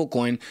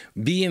 stablecoin,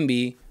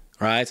 BNB,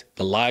 right?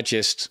 The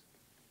largest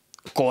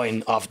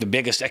coin of the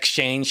biggest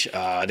exchange,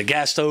 the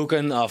gas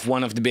token of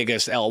one of the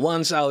biggest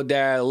L1s out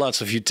there,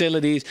 lots of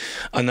utilities,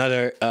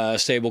 another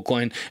stable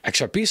coin,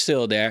 XRP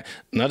still there,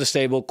 another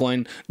stable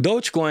coin,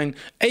 Dogecoin,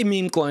 a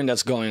meme coin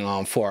that's going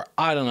on for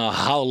I don't know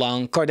how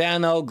long.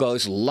 Cardano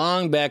goes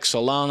long back,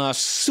 Solana,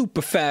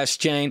 super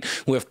fast chain.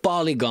 We have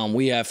Polygon,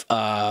 we have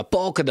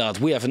Polkadot,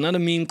 we have another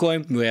meme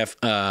coin, we have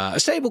a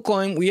stable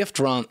coin, we have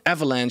Tron,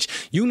 Avalanche,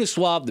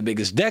 Uniswap, the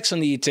biggest DEX on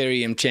the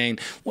Ethereum chain,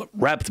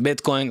 wrapped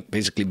Bitcoin,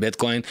 basically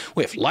Bitcoin.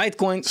 We have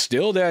Litecoin,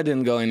 still there,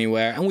 didn't go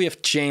anywhere. And we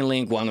have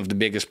Chainlink, one of the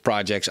biggest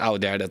projects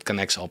out there that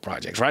connects all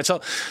projects, right? So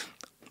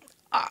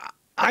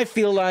I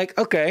feel like,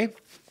 okay,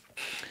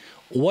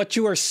 what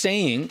you are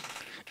saying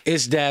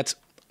is that,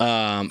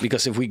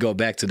 because if we go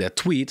back to that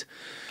tweet,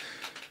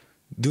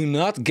 do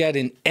not get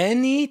in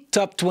any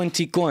top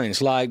 20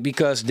 coins, like,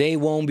 because they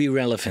won't be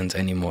relevant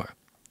anymore.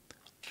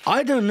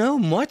 I don't know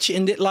much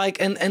in it,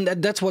 like, and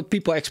that's what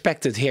people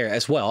expected here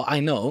as well, I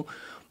know.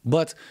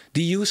 But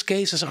the use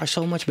cases are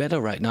so much better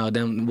right now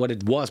than what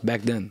it was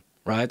back then,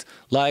 right?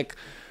 Like,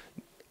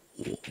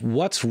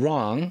 what's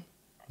wrong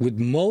with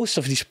most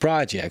of these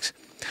projects?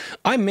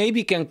 I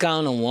maybe can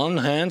count on one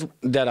hand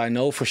that I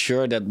know for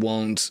sure that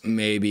won't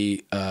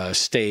maybe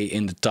stay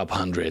in the top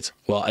 100.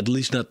 Well, at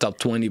least not top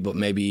 20, but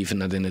maybe even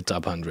not in the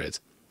top 100.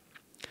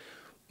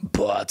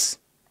 But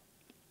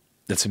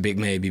that's a big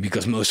maybe,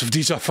 because most of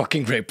these are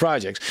fucking great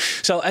projects.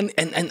 So, and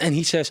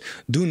he says,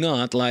 do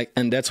not, like,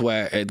 and that's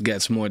where it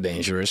gets more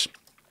dangerous.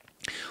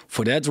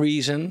 For that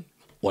reason,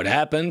 what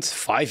happened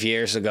 5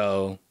 years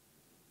ago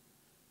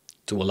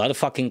to a lot of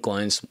fucking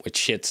coins with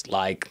shit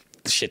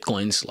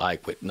coins,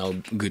 like with no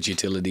good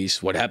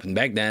utilities. What happened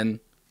back then,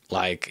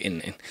 like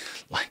in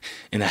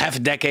a half a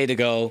decade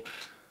ago,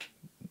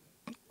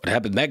 what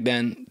happened back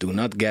then, do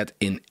not get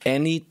in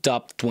any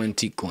top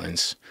 20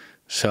 coins.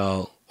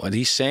 So what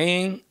he's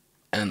saying,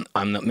 and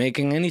I'm not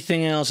making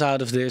anything else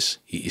out of this,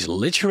 he is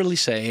literally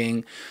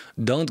saying,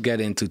 don't get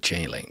into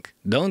Chainlink,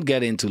 don't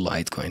get into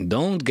Litecoin,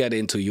 don't get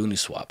into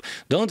Uniswap,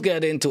 don't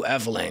get into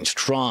Avalanche,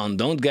 Tron,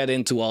 don't get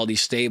into all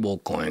these stable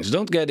coins,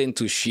 don't get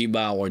into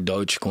Shiba or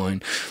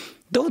Dogecoin,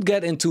 don't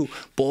get into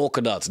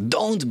Polkadot,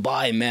 don't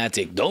buy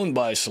Matic, don't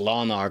buy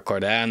Solana or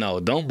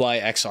Cardano, don't buy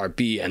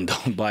XRP, and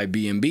don't buy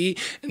BNB.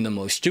 And the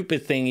most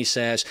stupid thing he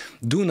says,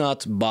 do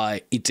not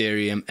buy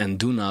Ethereum and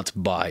do not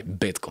buy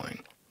Bitcoin.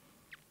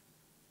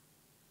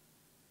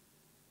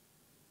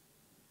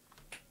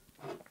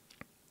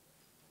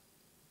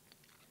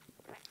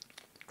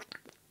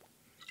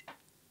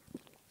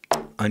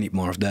 I need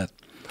more of that.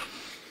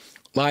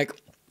 Like,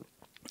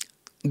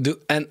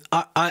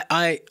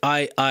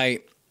 I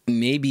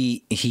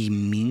maybe he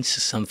means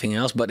something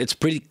else, but it's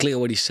pretty clear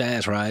what he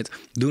says, right?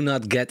 Do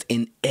not get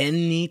in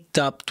any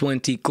top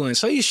 20 coins.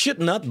 So you should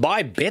not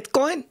buy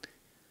Bitcoin?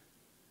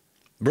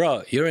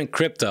 Bro, you're in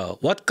crypto.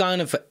 What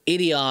kind of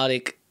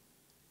idiotic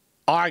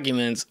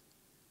argument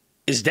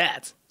is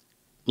that?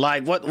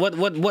 Like, what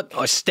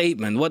a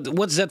statement.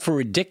 What's that for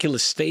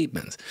ridiculous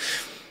statement?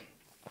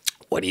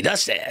 What he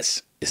does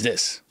says is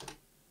this.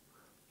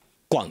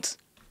 Quant.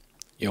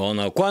 You all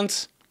know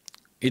Quant.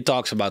 He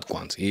talks about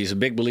Quant. He's a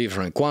big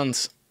believer in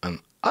Quant, and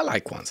I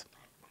like Quant.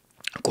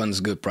 Quant is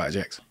a good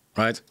project,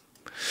 right?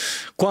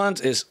 Quant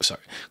is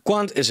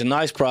a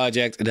nice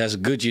project. It has a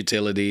good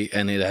utility,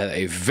 and it had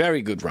a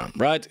very good run,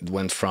 right? It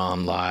went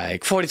from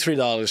like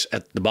 $43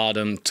 at the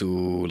bottom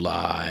to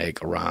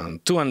like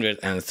around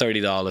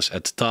 $230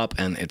 at the top,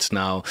 and it's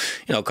now,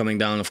 you know, coming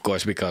down, of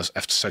course, because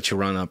after such a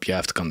run up, you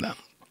have to come down,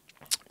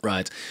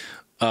 right?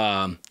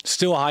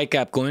 Still a high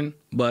cap coin,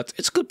 but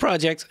it's a good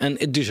project and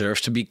it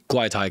deserves to be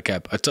quite high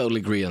cap. I totally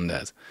agree on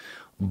that.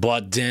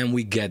 But then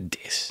we get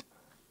this.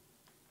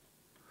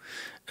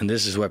 And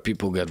this is where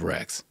people get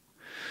wrecked.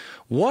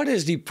 What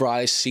is the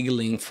price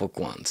ceiling for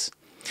Quant?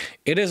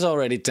 It is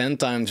already 10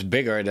 times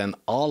bigger than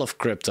all of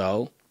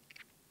crypto,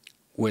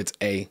 with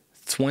a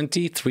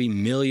 23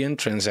 million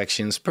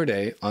transactions per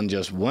day on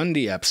just one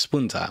DApp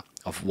Spunta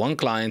of one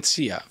client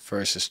SIA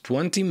versus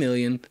 20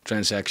 million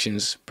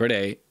transactions per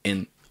day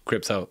in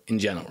crypto in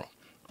general.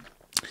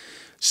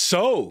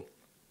 So,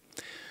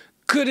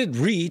 could it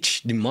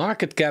reach the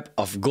market cap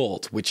of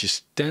gold, which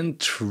is $10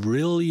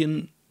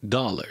 trillion?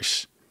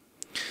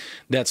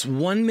 That's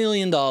 $1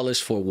 million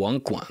for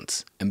one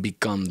quant, and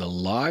become the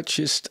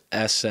largest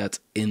asset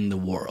in the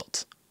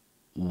world?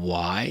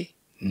 Why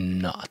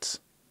not?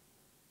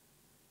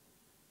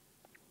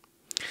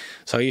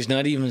 So he's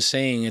not even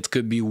saying it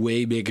could be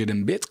way bigger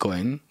than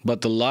Bitcoin, but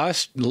the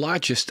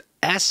largest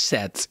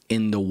asset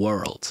in the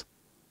world.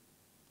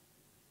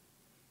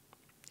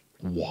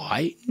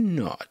 Why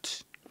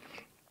not?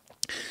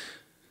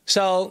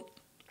 So,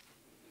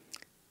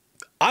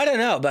 I don't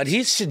know, but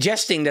he's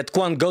suggesting that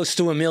Quant goes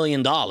to $1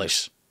 million.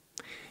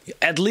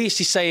 At least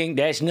he's saying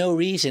there's no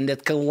reason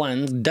that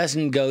Quant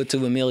doesn't go to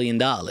 $1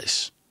 million.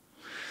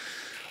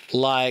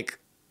 Like,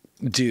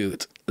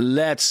 dude,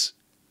 let's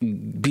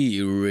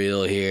be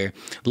real here.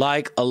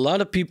 Like, a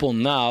lot of people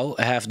now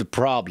have the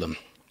problem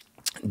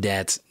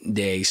that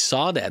they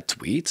saw that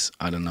tweet.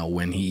 I don't know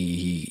when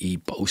he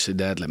posted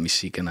that. Let me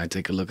see. Can I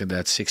take a look at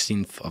that?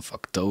 16th of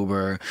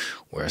October.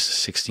 Where's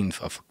the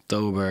 16th of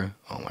October?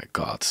 Oh my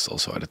God, it's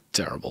also at a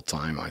terrible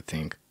time, I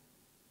think.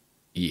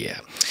 Yeah.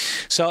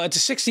 So at the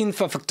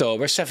 16th of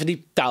October,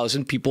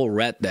 70,000 people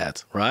read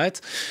that, right?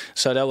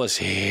 So that was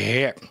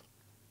here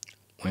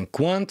when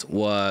Quant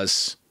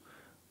was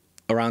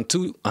around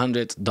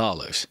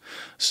 $200.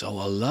 So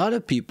a lot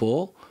of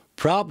people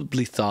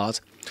probably thought,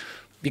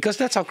 because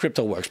that's how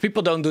crypto works.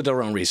 People don't do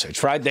their own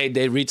research, right?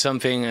 They read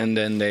something and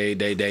then they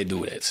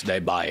do it. They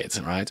buy it,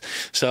 right?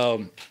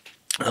 So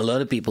a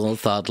lot of people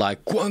thought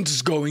like Quant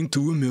is going to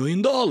 $1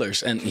 million,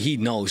 and he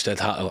knows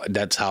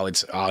that's how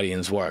its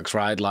audience works,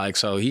 right? Like,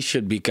 so he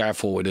should be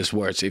careful with his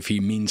words if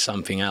he means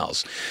something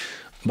else.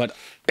 But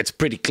it's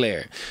pretty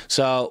clear.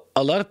 So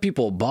a lot of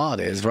people bought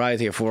it right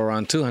here for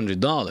around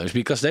 $200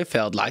 because they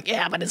felt like,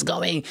 yeah, but it's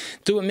going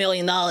to $1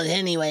 million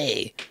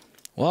anyway.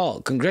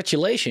 Well,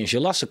 congratulations, you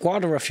lost a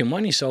quarter of your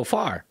money so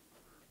far,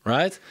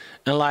 right?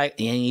 And like,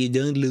 yeah, you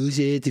don't lose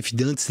it if you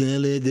don't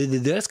sell it.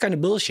 That's kind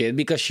of bullshit,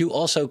 because you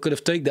also could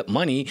have taken that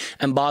money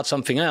and bought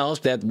something else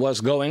that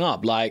was going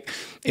up. Like,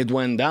 it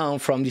went down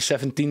from the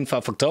 17th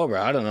of October.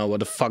 I don't know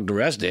what the fuck the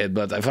rest did,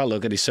 but if I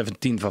look at the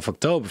 17th of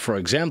October, for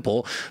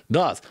example,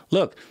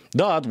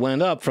 DOT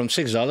went up from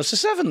 $6 to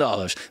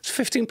 $7. It's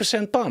a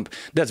 15% pump.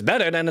 That's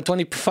better than a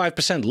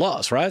 25%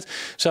 loss, right?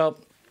 So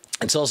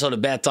it's also the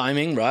bad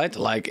timing, right?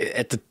 Like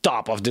at the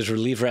top of this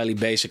relief rally,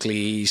 basically,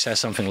 he says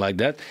something like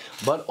that.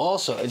 But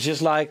also, it's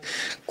just like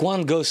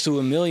Quant goes to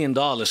 $1 million,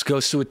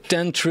 goes to a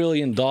 $10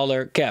 trillion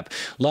cap.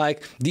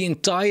 Like the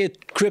entire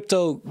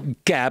crypto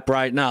cap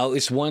right now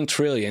is $1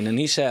 trillion. And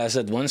he says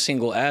that one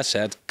single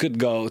asset could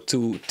go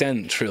to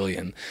 10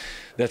 trillion.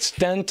 That's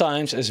 10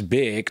 times as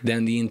big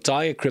than the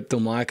entire crypto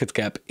market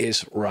cap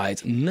is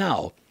right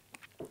now.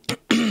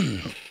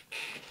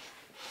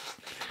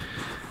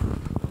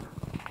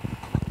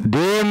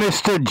 Dear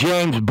Mr.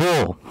 James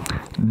Bull,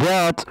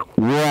 that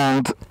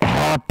won't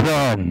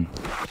happen.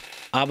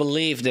 I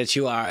believe that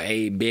you are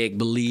a big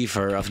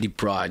believer of the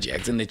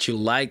project, and that you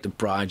like the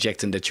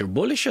project, and that you're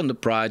bullish on the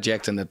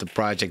project, and that the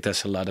project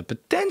has a lot of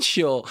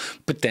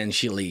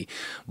potentially.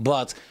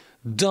 But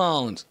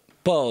don't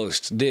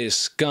post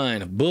this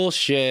kind of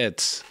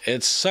bullshit.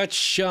 It's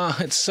such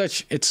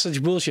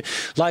bullshit.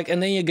 Like,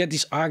 and then you get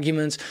these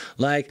arguments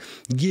like,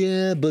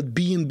 yeah, but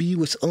BNB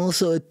was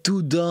also at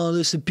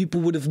 $2 and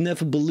people would have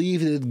never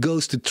believed it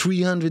goes to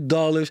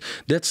 $300.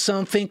 That's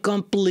something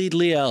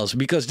completely else,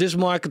 because this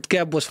market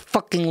cap was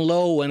fucking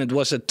low when it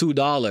was at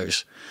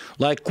 $2.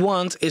 Like,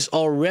 Quant is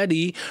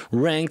already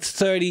ranked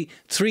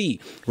 33,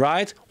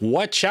 right?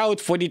 Watch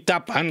out for the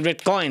top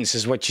 100 coins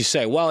is what you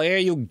say. Well, here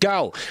you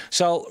go.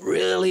 So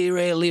really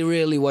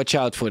watch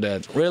out for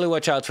that. Really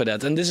watch out for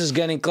that. And this is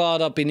getting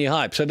caught up in the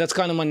hype. So that's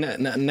kind of my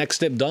next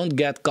tip. Don't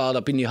get caught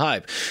up in the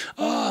hype.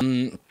 I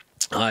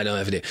don't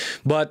have it.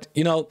 But,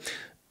 you know,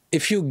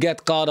 if you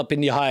get caught up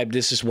in the hype,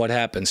 this is what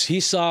happens. He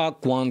saw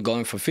Quant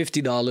going from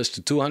 $50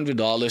 to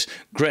 $200.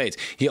 Great.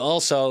 He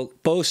also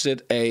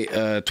posted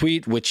a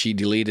tweet, which he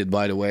deleted,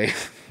 by the way,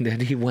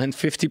 that he went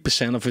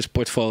 50% of his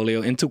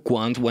portfolio into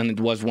Quant when it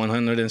was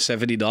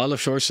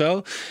 $170 or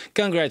so.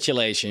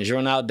 Congratulations.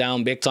 You're now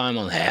down big time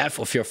on half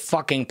of your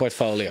fucking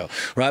portfolio,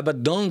 right?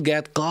 But don't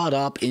get caught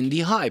up in the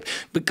hype,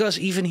 because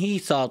even he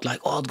thought like,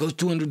 oh, it goes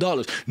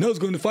 $200. Now it's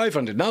going to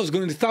 500. Now it's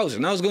going to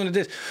 1,000. Now it's going to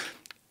this.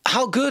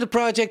 How good a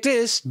project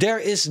is, there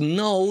is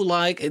no,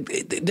 like,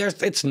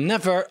 it's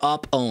never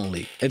up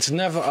only. It's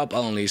never up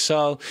only.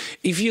 So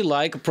if you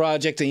like a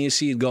project and you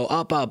see it go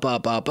up,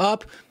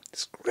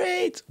 it's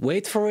great.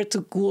 Wait for it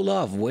to cool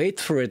off. Wait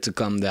for it to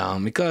come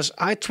down. Because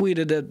I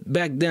tweeted it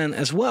back then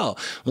as well.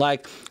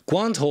 Like,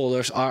 Quant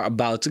holders are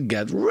about to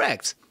get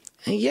wrecked.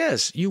 And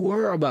yes, you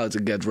were about to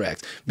get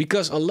wrecked.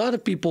 Because a lot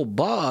of people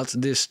bought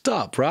this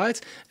top,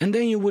 right? And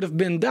then you would have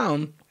been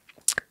down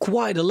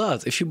quite a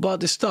lot if you bought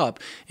this top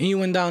and you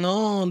went down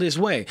all this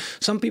way.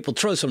 Some people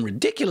throw some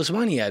ridiculous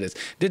money at it.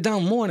 They're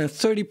down more than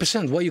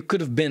 30%. Well, you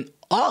could have been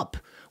up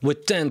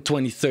with 10,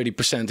 20,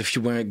 30% if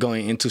you weren't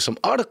going into some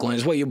other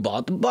coins where you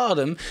bought the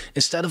bottom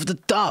instead of the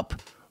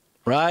top,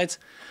 right?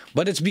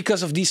 But it's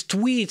because of these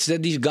tweets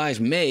that these guys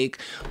make,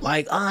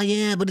 like, oh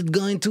yeah, but it's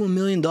going to $1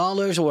 million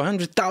or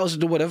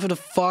 100,000 or whatever the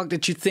fuck,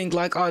 that you think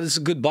like, oh, this is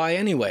a good buy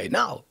anyway.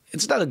 No,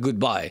 it's not a good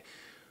buy.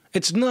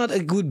 It's not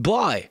a good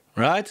buy,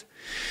 right?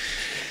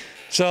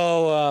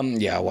 So,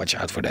 yeah, watch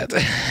out for that.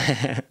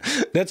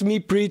 That's me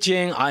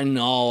preaching. I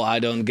know I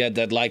don't get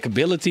that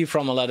likability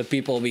from a lot of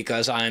people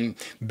because I'm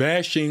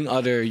bashing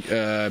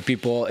other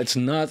people. It's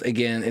not,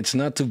 again, it's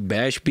not to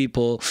bash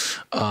people.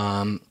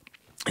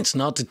 It's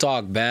not to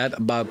talk bad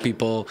about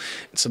people.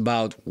 It's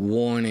about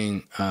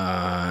warning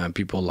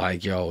people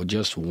like, yo,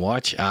 just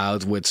watch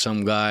out with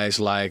some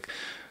guys. Like,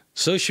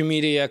 social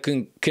media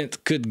could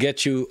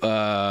get you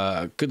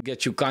kind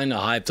of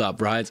hyped up,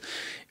 right?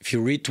 If you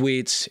read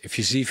tweets, if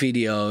you see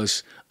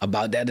videos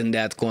about that and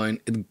that coin,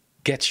 it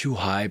gets you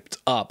hyped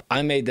up.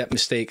 I made that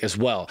mistake as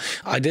well.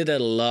 I did that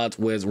a lot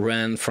with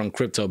Ren from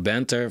Crypto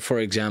Banter, for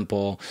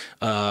example.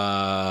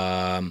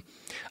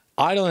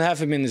 I don't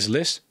have him in this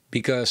list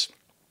because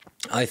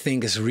I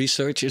think his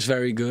research is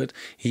very good.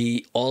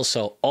 He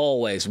also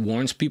always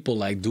warns people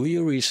like, do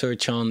your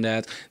research on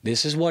that.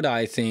 This is what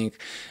I think.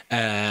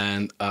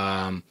 And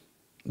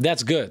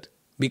that's good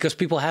because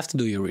people have to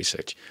do your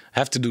research,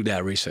 have to do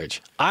that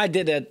research. I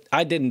did that.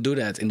 I didn't do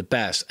that in the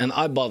past. And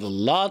I bought a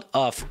lot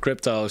of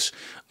cryptos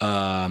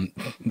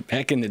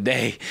back in the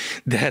day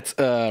that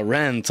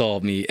Rand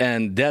told me.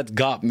 And that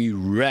got me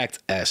wrecked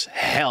as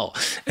hell.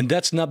 And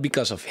that's not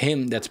because of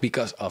him. That's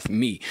because of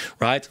me,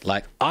 right?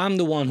 Like, I'm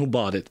the one who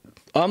bought it.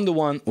 I'm the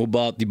one who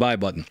bought the buy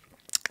button.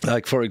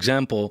 Like, for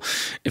example,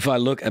 if I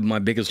look at my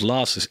biggest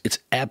losses, it's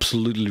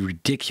absolutely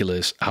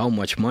ridiculous how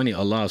much money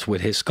I lost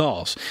with his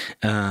calls.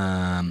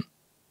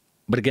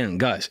 But again,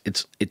 guys,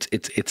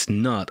 it's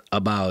not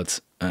about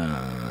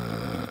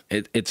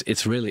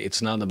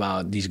it's not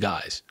about these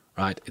guys,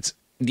 right? It's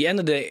at the end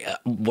of the day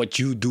what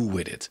you do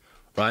with it,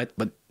 right?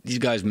 But these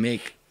guys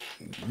make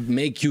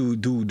you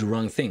do the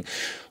wrong thing.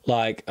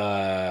 Like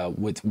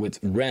with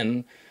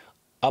Ren,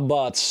 I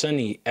bought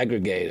Sunny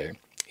Aggregator.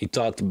 He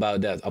talked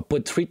about that. I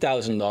put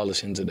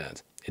 $3,000 into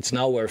that. It's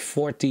now worth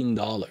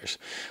 $14.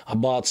 I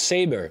bought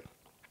Saber.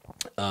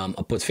 I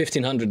put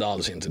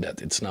 $1,500 into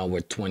that. It's now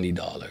worth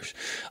 $20.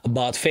 I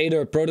bought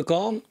Fader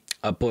Protocol.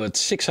 I put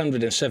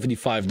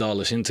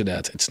 $675 into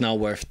that. It's now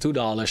worth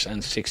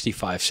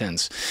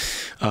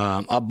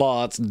 $2.65. I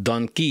bought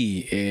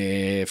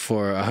Donkey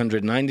for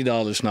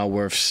 $190, now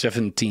worth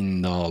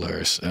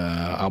 $17.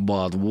 I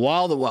bought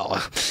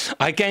Well,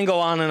 I can go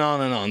on and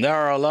on and on. There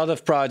are a lot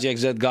of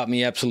projects that got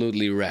me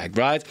absolutely wrecked,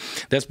 right?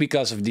 That's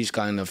because of these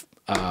kind of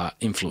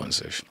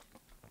influencers.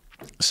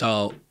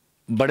 So,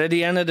 but at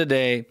the end of the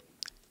day,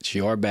 it's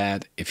your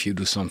bad if you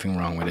do something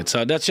wrong with it.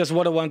 So that's just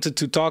what I wanted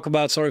to talk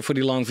about. Sorry for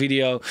the long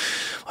video.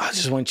 I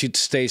just want you to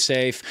stay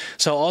safe.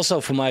 So also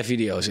for my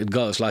videos, it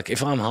goes like,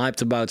 if I'm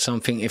hyped about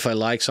something, if I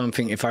like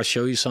something, if I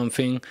show you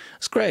something,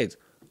 it's great.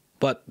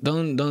 But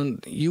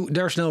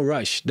there's no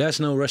rush. There's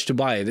no rush to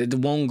buy it. It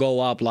won't go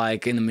up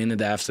like in a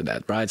minute after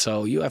that, right?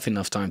 So you have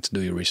enough time to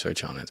do your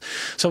research on it.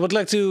 So I'd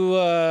like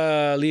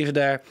to leave it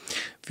there.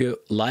 If you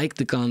like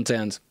the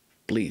content,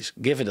 please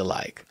give it a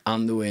like.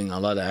 I'm doing a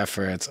lot of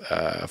effort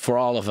for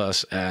all of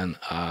us, and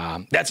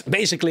that's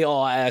basically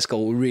all I ask. I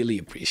will really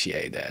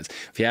appreciate that.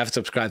 If you haven't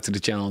subscribed to the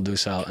channel, do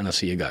so, and I'll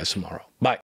see you guys tomorrow. Bye.